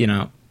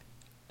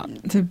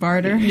 To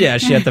barter. yeah,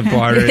 she had to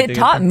barter. It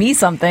taught me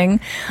something.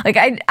 Like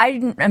I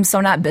am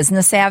so not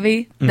business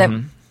savvy that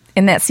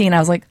in that scene I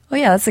was like, oh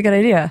yeah, that's a good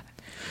idea.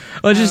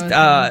 Well, just,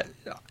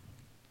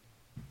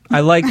 I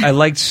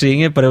liked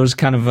seeing it, but it was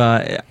kind of,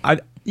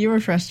 You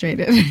were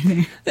frustrated.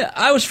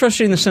 I was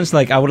frustrated in the sense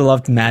like I would have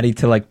loved Maddie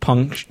to like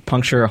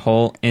puncture a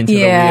hole into the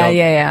wheel,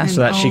 Yeah.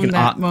 so that she And could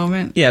own that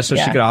moment. she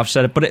could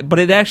offset it. But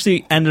it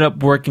actually ended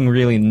up working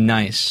really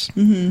nice.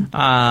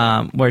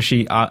 Where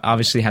she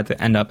obviously had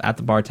to end up at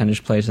the bartender's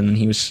place, and then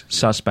he was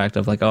suspect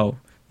of like, oh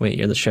wait,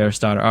 you're the sheriff's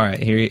daughter. All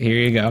right, here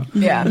you go.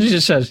 Yeah. And she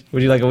just says,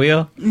 would you like a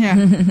wheel? Yeah.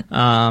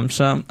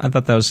 So I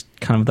thought that was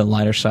kind of the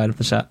lighter side of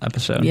this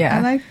episode. Yeah.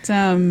 I liked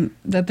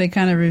that they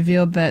kind of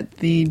revealed that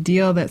the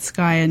deal that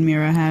Skye and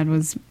Mira had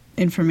was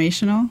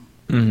informational.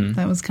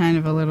 That was kind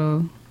of a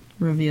little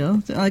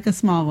reveal, like a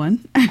small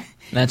one.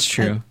 That's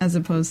true. As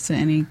opposed to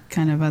any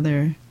kind of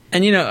other...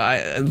 And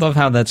I love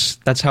how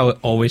that's how it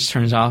always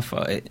turns off.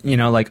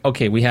 Like,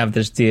 okay, we have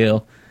this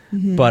deal,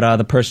 but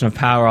the person of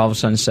power all of a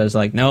sudden says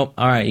like, nope,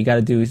 all right, you got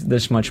to do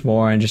this much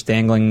more, and just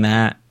dangling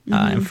that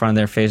in front of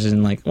their faces,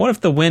 and like, what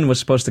if the wind was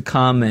supposed to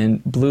come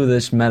and blew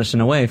this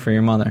medicine away for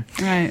your mother?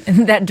 Right.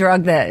 That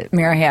drug that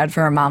Mira had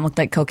for her mom looked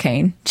like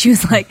cocaine. She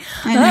was like,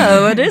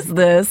 oh, what is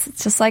this?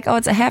 It's just like, oh,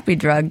 it's a happy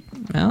drug.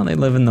 Well, they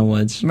live in the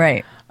woods.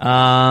 Right.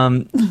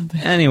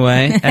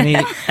 Anyway, any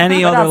What other else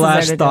is there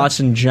last to do? thoughts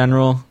in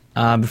general?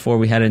 Before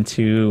we head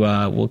into,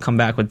 we'll come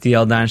back with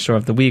DL Dinosaur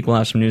of the Week. We'll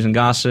have some news and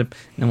gossip,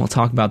 and then we'll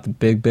talk about the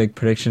big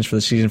predictions for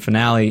the season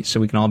finale, so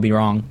we can all be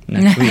wrong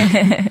next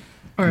week.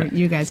 Or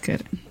you guys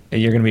could.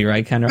 You're going to be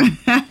right,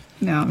 Kendra?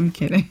 No, I'm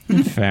kidding.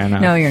 Fair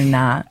enough. No, you're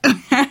not.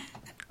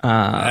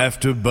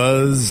 After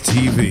Buzz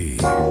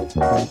TV.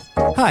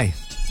 Hi,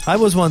 I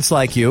was once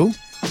like you,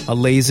 a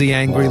lazy,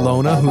 angry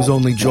loner whose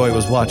only joy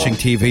was watching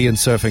TV and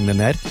surfing the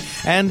net.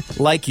 And,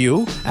 like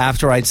you,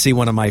 after I'd see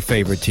one of my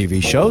favorite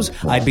TV shows,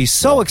 I'd be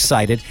so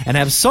excited and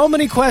have so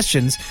many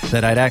questions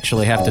that I'd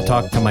actually have to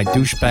talk to my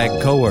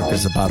douchebag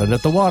coworkers about it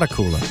at the water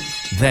cooler.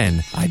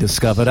 Then I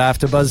discovered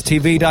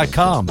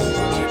AfterBuzzTV.com.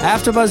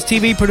 AfterBuzz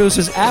TV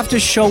produces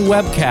after-show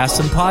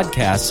webcasts and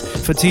podcasts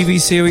for TV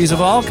series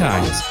of all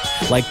kinds,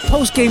 like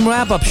post-game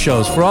wrap-up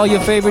shows for all your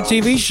favorite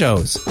TV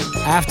shows.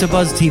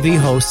 AfterBuzz TV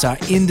hosts are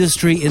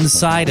industry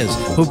insiders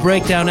who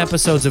break down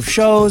episodes of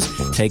shows,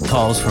 take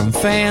calls from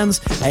fans,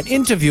 and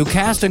interview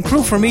cast and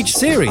crew from each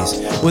series,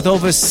 with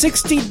over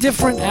 60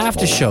 different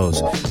after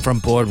shows, from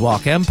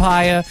Boardwalk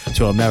Empire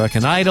to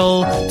American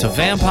Idol to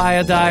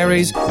Vampire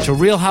Diaries to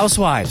Real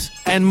Housewives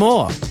and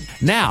more.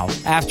 Now,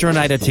 after a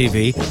night of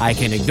TV, I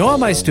can ignore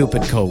my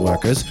stupid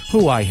coworkers,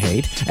 who I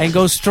hate, and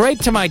go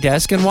straight to my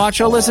desk and watch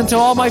or listen to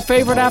all my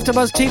favorite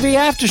AfterBuzz TV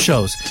after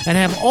shows, and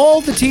have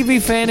all the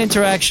TV fan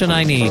interaction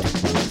I need.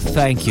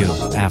 Thank you,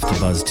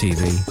 AfterBuzz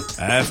TV.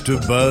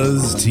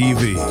 AfterBuzz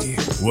TV.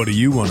 What do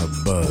you want to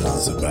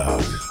buzz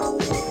about?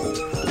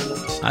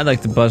 I'd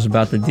like to buzz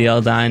about the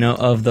DL Dino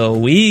of the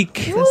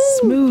week. It's a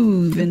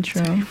smooth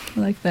intro. I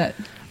like that.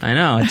 I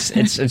know,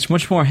 it's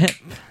much more hip.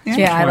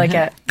 Yeah, I like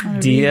it.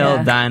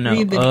 DL Dino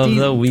Read of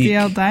the week.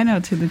 DL Dino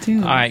to the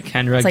tune. All right,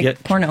 Kendra, It's like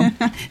get porno.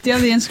 Do you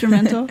have the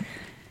instrumental?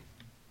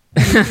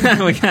 we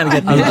gotta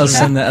get the I'll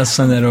send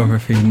that over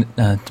for you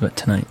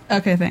tonight.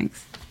 Okay,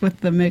 thanks. With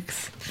the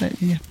mix.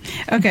 Yeah.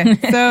 Okay,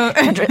 so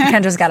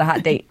Kendra's got a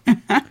hot date.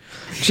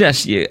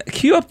 Jess,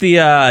 cue up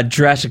the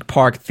Jurassic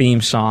Park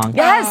theme song.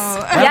 Yes,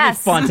 That'd yes.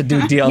 be fun to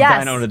do DL Yes.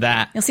 Dino to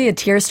that. You'll see a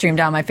tear stream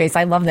down my face.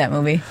 I love that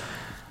movie.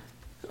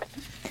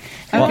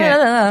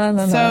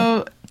 okay.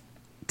 So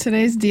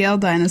today's DL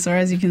dinosaur,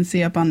 as you can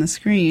see up on the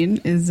screen,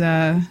 is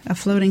a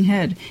floating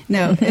head.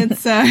 No,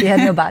 it's He had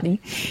no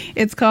body.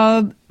 it's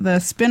called the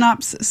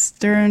Spinops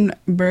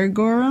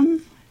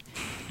sternbergorum.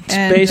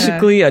 It's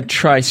basically a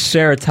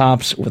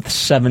triceratops with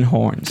 7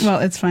 horns. Well,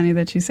 it's funny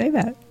that you say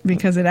that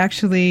because it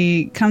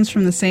actually comes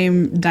from the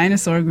same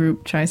dinosaur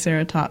group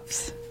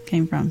Triceratops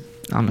came from.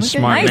 I'm a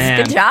smart Nice,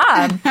 man. good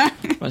job.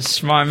 I'm a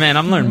smart man.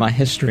 I'm learning my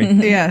history.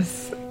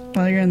 Yes.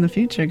 Well, you're in the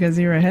future because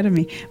you were ahead of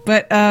me.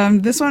 But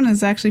this one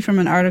is actually from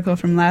an article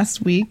from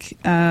last week,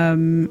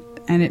 and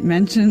it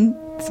mentioned.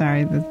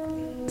 Sorry, the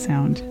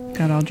sound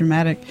got all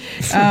dramatic.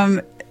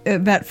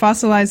 That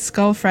fossilized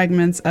skull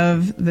fragments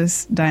of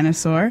this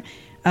dinosaur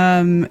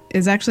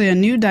is actually a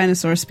new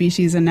dinosaur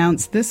species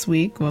announced this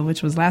week,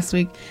 which was last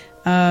week.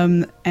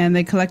 And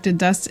they collected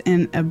dust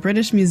in a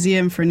British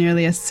museum for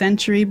nearly a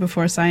century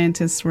before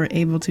scientists were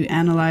able to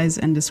analyze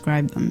and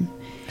describe them.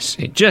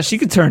 See, Jess, you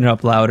can turn it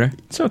up louder.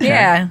 It's okay.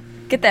 Yeah,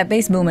 get that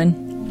bass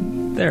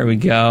booming. There we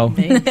go.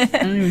 I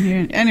don't even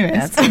hear it.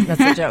 Anyways. That's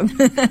a joke.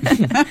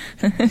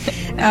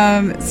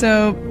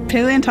 So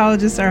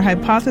paleontologists are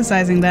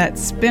hypothesizing that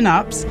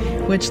Spinops,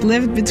 which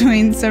lived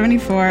between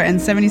 74 and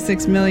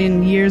 76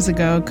 million years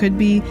ago, could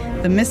be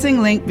the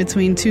missing link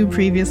between two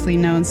previously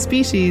known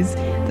species,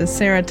 the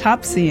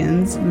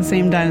Ceratopsians, the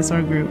same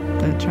dinosaur group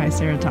the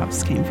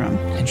Triceratops came from.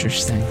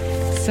 Interesting.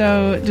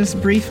 So just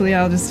briefly,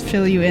 I'll just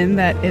fill you in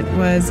that it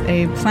was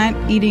a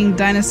plant-eating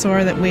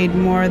dinosaur that weighed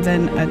more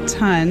than a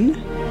ton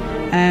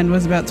and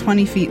was about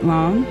 20 feet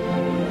long.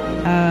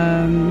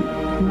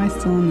 Am I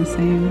still in the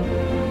same?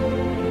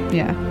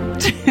 Yeah.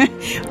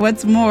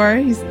 What's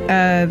more,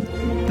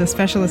 the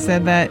specialist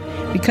said that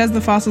because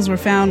the fossils were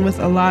found with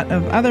a lot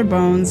of other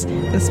bones,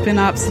 the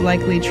Spinops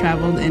likely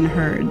traveled in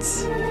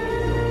herds.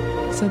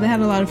 So they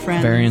had a lot of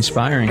friends. Very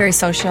inspiring. Very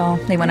social.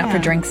 They went out for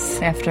Yeah. drinks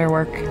after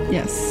work.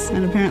 Yes,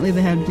 and apparently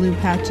they had blue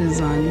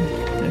patches on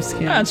their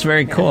skin. That's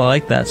very cool. I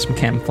like that. Some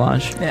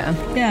camouflage. Yeah.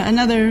 Yeah,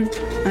 another,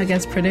 I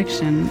guess,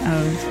 prediction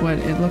of what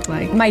it looked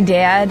like. My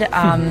dad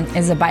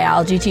is a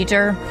biology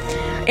teacher.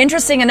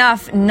 Interesting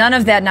enough, none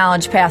of that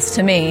knowledge passed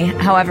to me.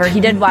 However, he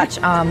did watch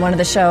one of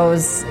the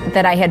shows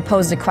that I had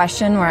posed a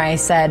question where I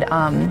said,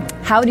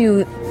 how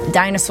do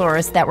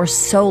dinosaurs that were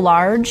so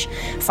large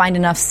find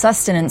enough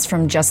sustenance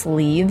from just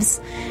leaves?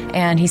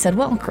 And he said,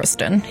 well,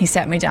 Kristen, he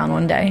sat me down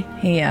one day.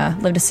 He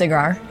lit a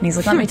cigar, and he's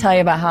like, let me tell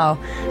you about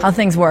how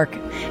things work.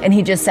 And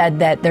he just said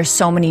that there's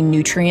so many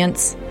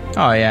nutrients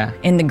Oh, yeah.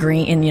 in the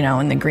green,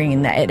 in the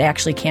green, that it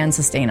actually can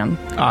sustain them.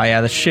 Oh,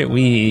 yeah. The shit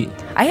we eat.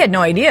 I had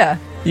no idea.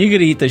 You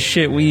could eat the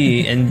shit we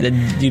eat, and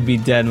then you'd be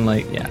dead and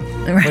like, yeah.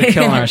 We're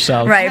killing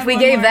ourselves. Right, if we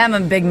gave them a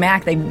Big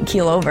Mac, they'd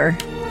keel over.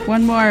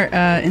 One more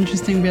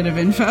interesting bit of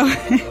info.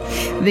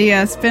 The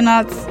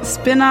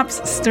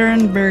Spinops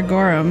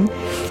sternbergorum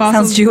fossils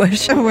Sounds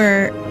Jewish.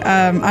 were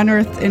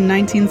unearthed in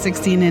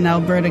 1916 in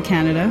Alberta,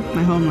 Canada,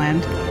 my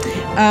homeland,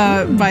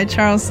 by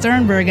Charles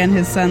Sternberg and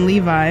his son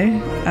Levi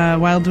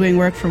while doing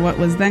work for what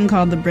was then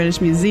called the British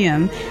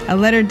Museum. A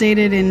letter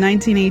dated in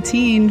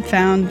 1918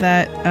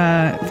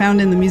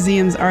 found in the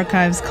museum's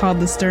archives called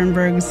the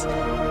Sternbergs'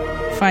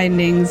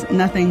 findings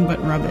nothing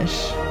but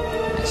rubbish.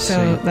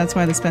 So that's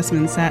why the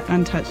specimen sat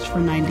untouched for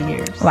 90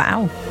 years.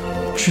 Wow.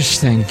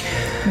 Interesting.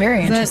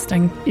 Very Is that-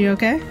 interesting. You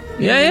okay?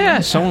 Yeah.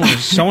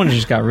 Someone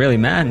just got really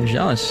mad and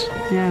jealous.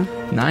 Yeah.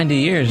 90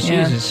 years.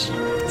 Yeah. Jesus.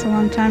 It's a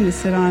long time to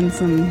sit on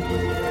some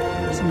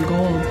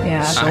gold.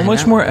 Yeah. I So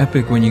much know. more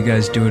epic when you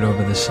guys do it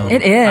over the summer.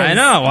 It is. I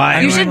know.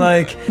 I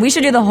Why? mean, We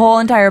should do the whole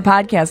entire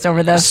podcast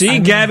over this. See,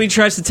 Gabby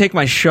tries to take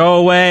my show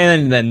away,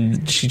 and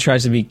then she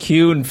tries to be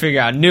cute and figure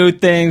out new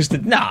things.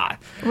 Nah.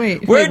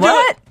 Wait, We're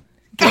what?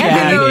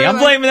 Gabby. I'm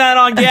blaming that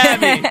on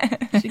Gabby.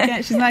 she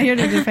can't. She's not here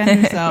to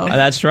defend herself.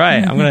 That's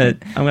right. I'm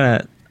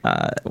gonna.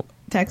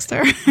 Text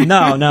her. No.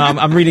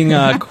 I'm reading.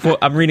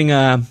 I'm reading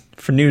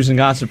for news and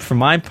gossip for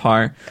my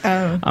part.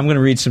 Oh. I'm gonna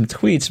read some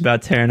tweets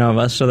about Terra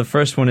Nova. So the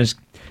first one is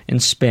in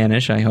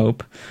Spanish, I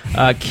hope.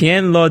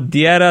 Quien lo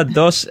diera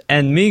dos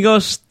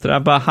amigos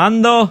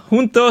trabajando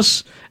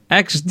juntos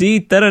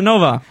XD Terra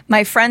Nova.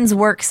 My friends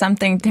work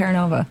something Terra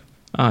Nova.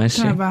 Oh, I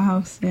see. Talk about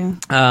house, yeah.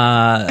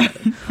 Right.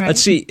 Let's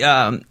see.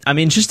 I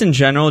mean, just in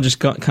general, just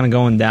kind of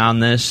going down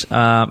this.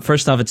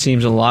 First off, it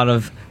seems a lot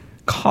of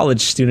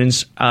college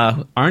students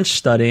aren't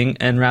studying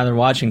and rather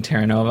watching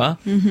Terra Nova.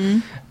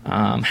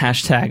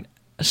 Hashtag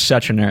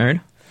such a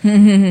nerd.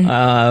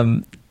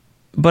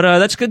 But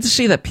that's good to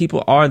see that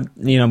people are,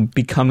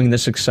 becoming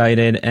this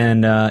excited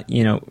and,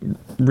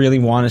 really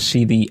want to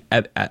see the,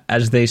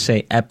 as they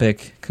say,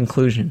 epic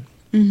conclusion.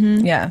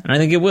 Yeah. And I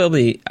think it will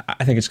be.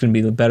 I think it's going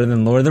to be better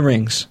than Lord of the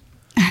Rings.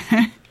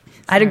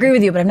 I'd agree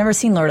with you, but I've never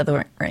seen Lord of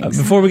the Rings.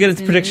 Before we get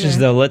into predictions,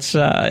 though, let's.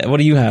 What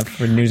do you have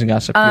for news and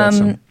gossip? You got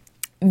some.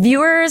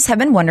 Viewers have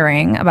been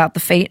wondering about the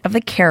fate of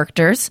the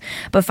characters,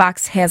 but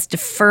Fox has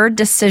deferred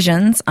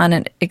decisions on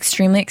an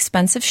extremely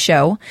expensive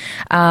show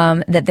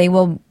that they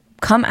will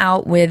come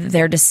out with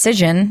their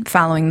decision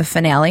following the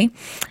finale.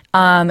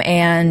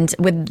 And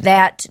with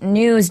that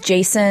news,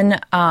 Jason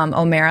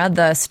O'Mara,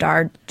 the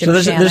star, Jim So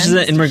this Shannon,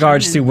 is in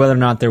regards to whether or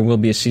not there will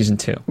be a season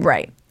 2.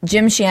 right?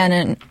 Jim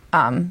Shannon,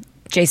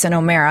 Jason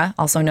O'Mara,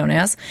 also known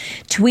as,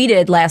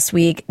 tweeted last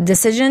week,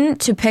 decision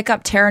to pick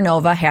up Terra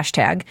Nova,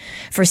 hashtag,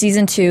 for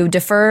season 2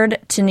 deferred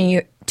to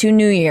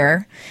New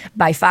Year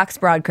by Fox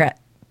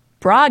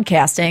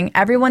Broadcasting.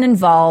 Everyone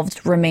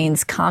involved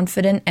remains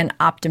confident and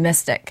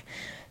optimistic.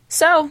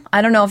 So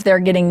I don't know if they're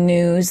getting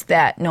news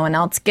that no one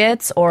else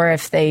gets or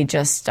if they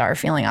just are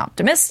feeling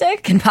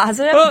optimistic and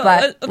positive,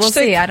 but we'll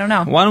see. I don't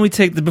know. Why don't we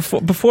take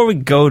before we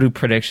go to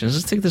predictions,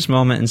 let's take this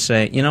moment and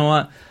say, you know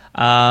what?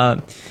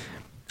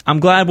 I'm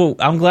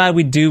glad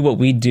we do what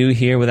we do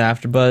here with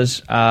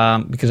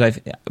AfterBuzz because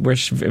we're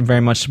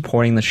very much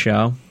supporting the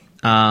show,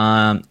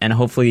 and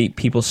hopefully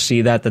people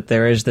see that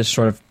there is this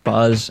sort of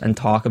buzz and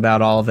talk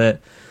about all of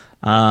it,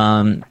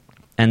 and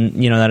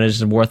that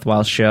is a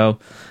worthwhile show.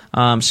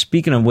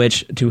 Speaking of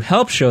which, to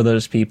help show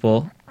those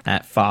people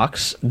at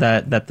Fox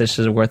that this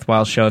is a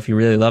worthwhile show, if you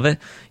really love it,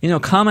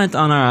 comment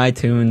on our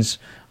iTunes.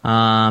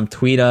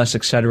 Tweet us,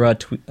 etc.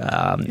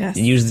 Yes.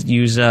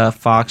 Use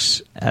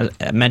Fox,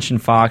 mention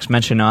Fox,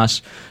 mention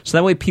us, so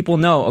that way people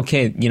know.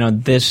 Okay,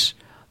 this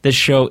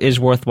show is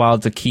worthwhile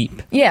to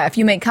keep. Yeah, if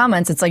you make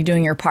comments, it's like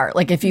doing your part.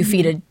 Like if you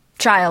feed a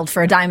child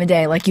for a dime a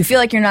day, like you feel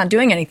like you're not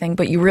doing anything,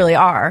 but you really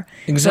are.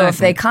 Exactly. So if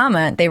they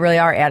comment, they really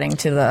are adding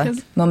to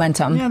the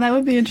momentum. Yeah, that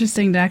would be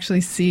interesting to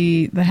actually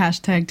see the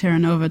hashtag Terra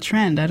Nova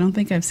trend. I don't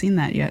think I've seen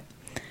that yet.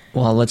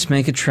 Well, let's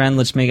make a trend.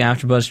 Let's make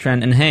AfterBuzz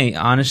trend. And hey,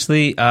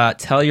 honestly,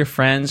 tell your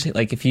friends.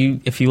 Like if you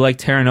like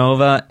Terra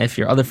Nova, if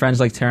your other friends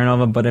like Terra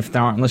Nova, but if they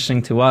aren't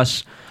listening to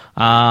us,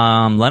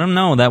 let them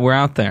know that we're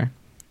out there.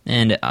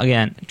 And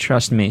again,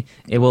 trust me,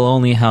 it will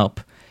only help.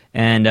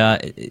 And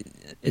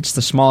it's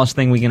the smallest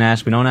thing we can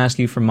ask. We don't ask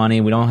you for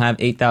money. We don't have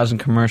 8,000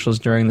 commercials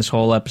during this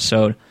whole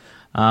episode.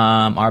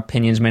 Our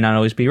opinions may not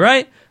always be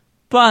right,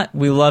 but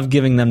we love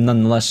giving them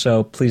nonetheless.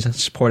 So please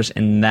support us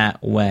in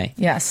that way.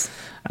 Yes.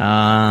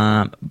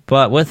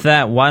 But with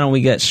that, why don't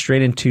we get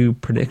straight into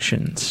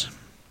predictions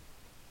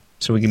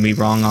so we can be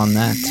wrong on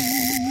that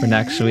for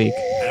next week.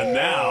 And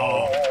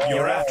now,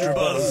 your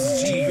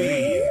AfterBuzz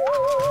TV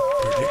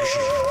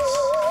predictions.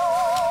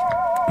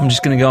 I'm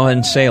just going to go ahead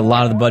and say a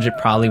lot of the budget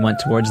probably went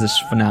towards this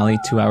finale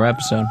 2-hour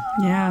episode,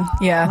 Yeah.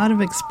 Yeah. A lot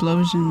of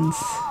explosions.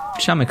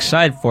 which I'm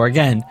excited for.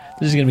 Again,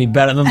 this is going to be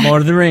better than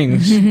Lord of the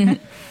Rings. And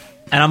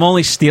I'm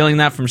only stealing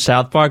that from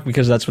South Park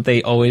because that's what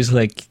they always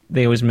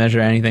measure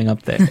anything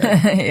up there.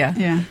 Yeah.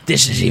 Yeah.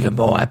 This is even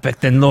more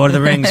epic than Lord of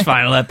the Rings'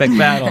 final epic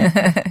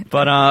battle.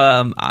 But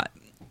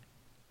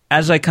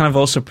as I kind of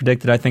also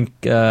predicted, I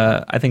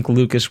think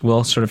Lucas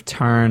will sort of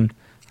turn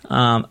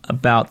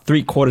about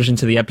 3/4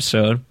 into the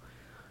episode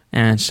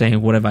and say,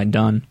 "What have I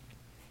done?"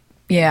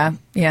 Yeah.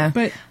 Yeah.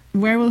 But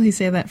where will he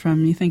say that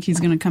from? You think he's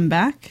going to come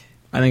back?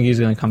 I think he's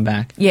going to come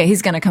back. Yeah,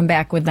 he's going to come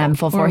back with them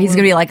full Or- force. He's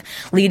going to be like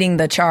leading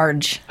the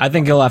charge. I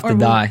think he'll have to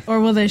die.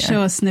 Or will they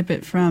show a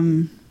snippet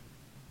from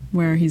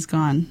where he's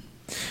gone?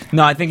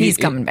 No, I think He's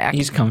coming back.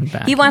 He's coming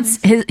back. He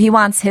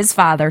wants his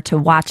father to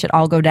watch it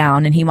all go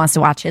down, and he wants to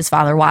watch his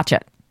father watch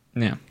it.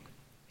 Yeah.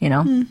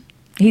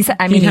 He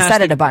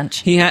said it a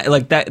bunch. He had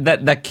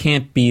that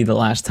can't be the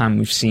last time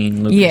we've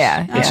seen Lucas.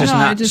 Yeah, It's just No,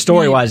 I not just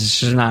story mean- wise. It's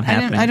just not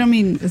happening. I don't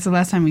mean it's the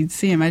last time we'd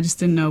see him. I just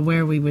didn't know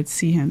where we would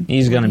see him.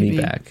 He's Where going to he'd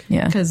be back.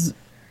 Yeah. Because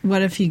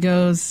what if he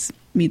goes,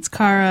 meets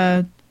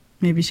Kara?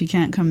 Maybe she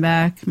can't come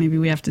back. Maybe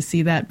we have to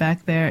see that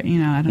back there. I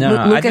don't No, know.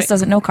 I Lucas think-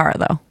 doesn't know Kara,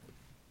 though.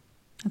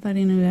 I thought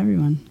he knew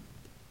everyone.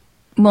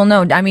 Well,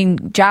 no, I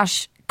mean,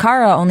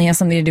 Kara only has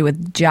something to do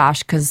with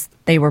Josh because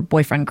they were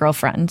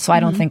boyfriend-girlfriend. So I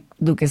don't think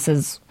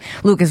Lucas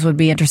would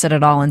be interested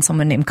at all in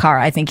someone named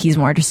Kara. I think he's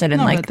more interested in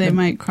No, like but they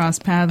might cross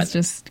paths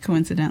just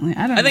coincidentally.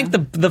 I don't know. I think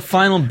the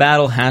final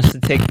battle has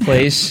to take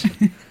place.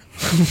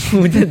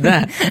 Who did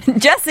that?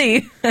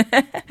 Jesse.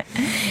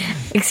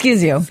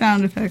 Excuse you.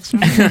 Sound effects.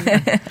 From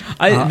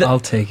I'll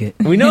take it.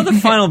 We know the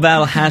final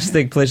battle has to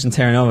take place in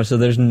Terra Nova, so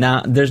there's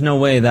no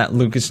way that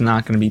Lucas is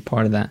not going to be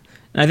part of that.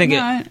 And I think,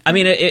 No,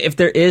 if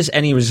there is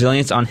any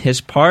resilience on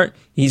his part,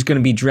 he's going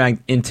to be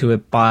dragged into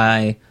it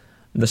by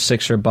the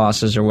Sixer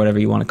bosses or whatever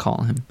you want to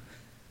call him.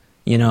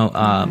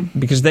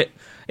 Because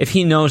if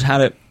he knows how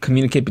to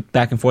communicate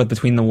back and forth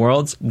between the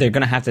worlds, they're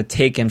going to have to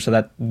take him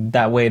so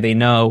that way they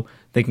know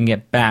they can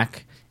get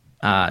back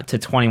to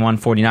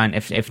 2149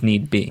 if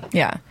need be.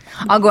 Yeah.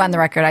 I'll go on the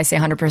record. I say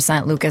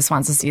 100% Lucas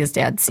wants to see his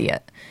dad see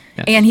it.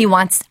 Yes.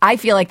 And I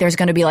feel like there's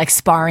going to be like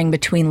sparring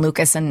between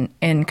Lucas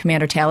and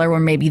Commander Taylor where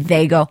maybe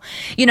they go,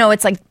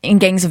 it's like in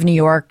Gangs of New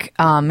York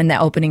in the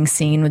opening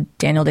scene with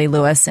Daniel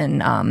Day-Lewis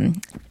and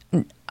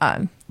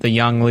the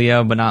young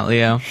Leo, but not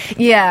Leo.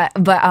 Yeah,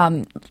 but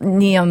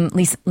Liam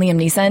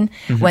Neeson,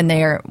 when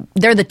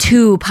they're the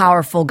two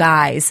powerful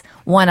guys,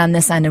 one on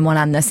this end and one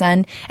on this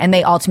end, and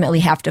they ultimately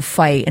have to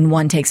fight, and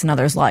one takes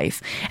another's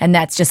life, and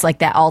that's just like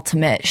that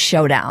ultimate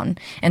showdown.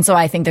 And so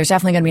I think there's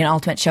definitely going to be an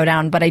ultimate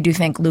showdown, but I do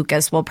think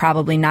Lucas will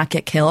probably not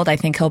get killed. I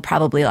think he'll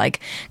probably like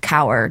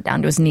cower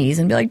down to his knees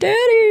and be like,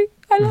 "Daddy,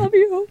 I love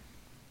you."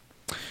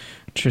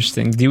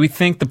 Interesting. Do we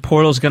think the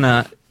portal's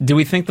gonna? Do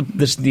we think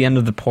this is the end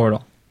of the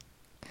portal?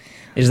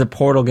 Is the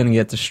portal going to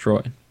get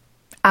destroyed?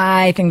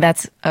 I think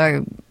that's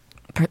a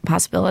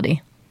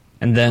possibility.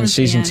 And then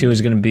season 2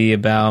 is going to be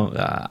about,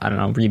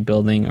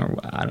 rebuilding or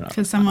I don't know.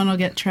 Because someone will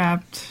get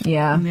trapped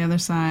on the other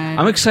side.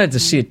 I'm excited to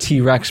see a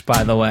T-Rex,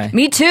 by the way.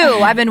 Me too.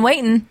 I've been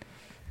waiting.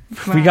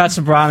 Wow. We got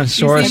some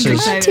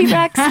brontosauruses.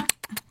 T-Rex.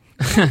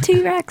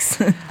 T-Rex.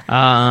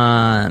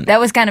 That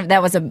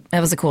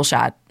was a cool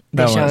shot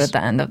they showed at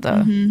the end of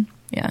the,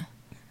 yeah.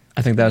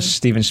 I think that was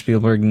Steven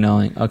Spielberg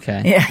knowing,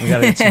 okay, we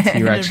got to get some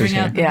T-Rexes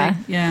here.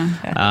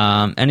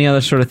 Yeah. Any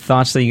other sort of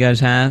thoughts that you guys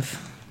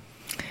have?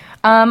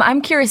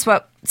 I'm curious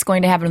what's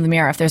going to happen with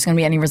Mira, if there's going to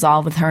be any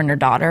resolve with her and her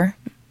daughter.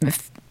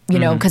 If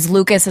because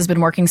Lucas has been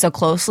working so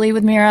closely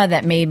with Mira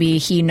that maybe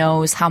he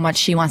knows how much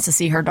she wants to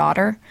see her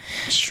daughter.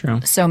 It's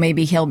true. So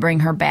maybe he'll bring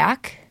her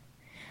back.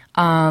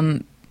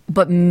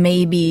 But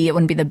maybe it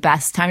wouldn't be the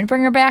best time to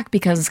bring her back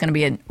because it's going to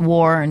be a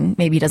war and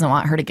maybe he doesn't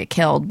want her to get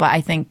killed. But I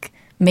think...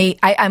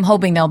 I'm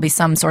hoping there'll be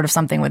some sort of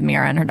something with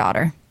Mira and her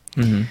daughter.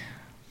 Mm-hmm.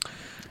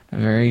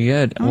 Very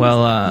good.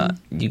 Well,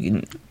 you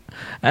can,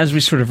 as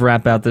we sort of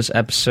wrap out this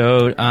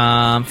episode,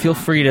 feel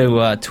free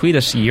to tweet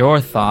us your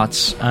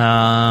thoughts.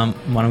 Why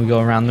don't we go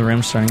around the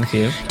room, starting with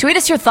you? Tweet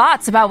us your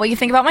thoughts about what you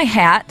think about my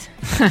hat,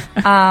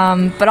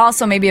 but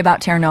also maybe about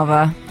Terra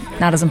Nova.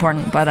 Not as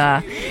important,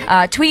 but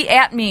tweet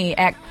at me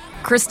at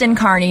Kristen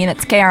Carney, and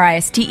it's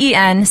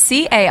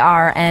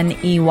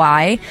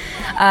KristenCarney,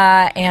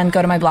 and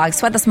go to my blog,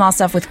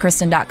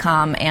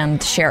 sweatthesmallstuffwithkristen.com,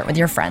 and share it with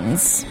your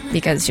friends,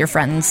 because your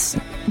friends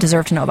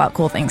deserve to know about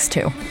cool things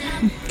too.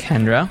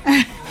 Kendra?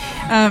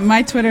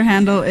 My Twitter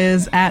handle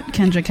is at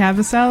Kendra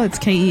Cavasel. It's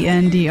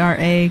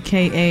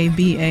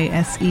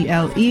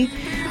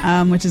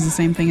KendraKavasele, which is the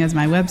same thing as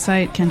my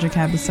website,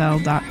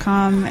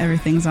 KendraCavasel.com.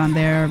 Everything's on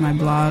there, my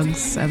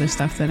blogs, other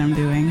stuff that I'm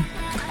doing.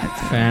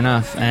 Fair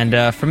enough.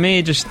 And for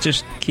me,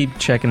 just keep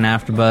checking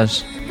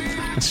AfterBuzz.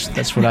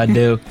 That's what I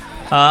do.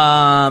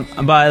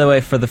 By the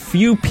way, for the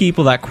few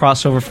people that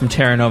cross over from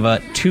Terra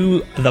Nova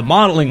to the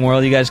modeling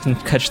world, you guys can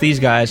catch these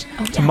guys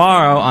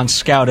tomorrow on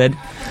Scouted.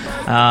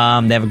 They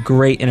have a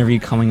great interview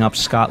coming up,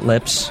 Scott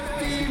Lips.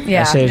 Did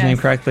I say his name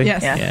correctly?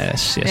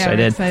 Yes, I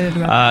did.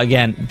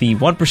 Again, the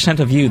 1%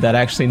 of you that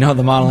actually know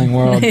the modeling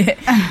world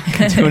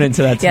can tune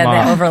into that tomorrow.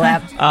 Yeah, that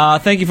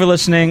overlap. Thank you for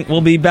listening.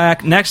 We'll be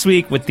back next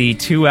week with the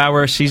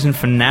 2-hour season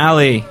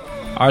finale.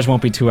 Ours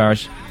won't be 2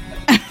 hours.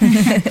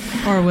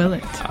 Or will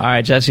it? All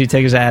right, Jesse,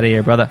 take us out of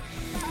here, brother.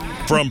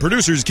 From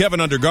producers Kevin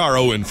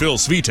Undergaro and Phil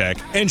Svitek,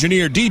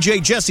 engineer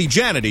DJ Jesse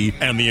Janity,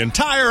 and the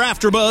entire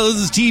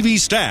AfterBuzz TV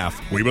staff,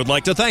 we would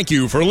like to thank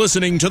you for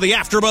listening to the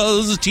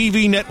AfterBuzz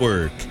TV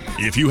network.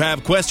 If you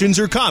have questions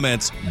or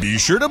comments, be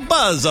sure to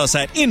buzz us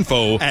at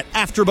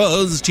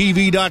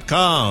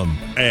info@AfterBuzzTV.com.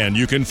 And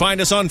you can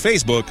find us on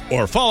Facebook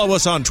or follow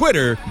us on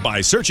Twitter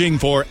by searching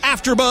for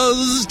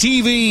AfterBuzz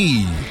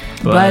TV.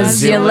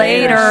 Buzz you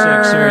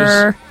later.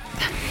 Sixers.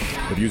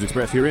 The views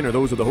expressed herein are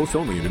those of the hosts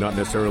only and do not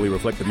necessarily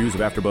reflect the views of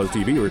AfterBuzz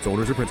TV or its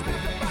owners or principals.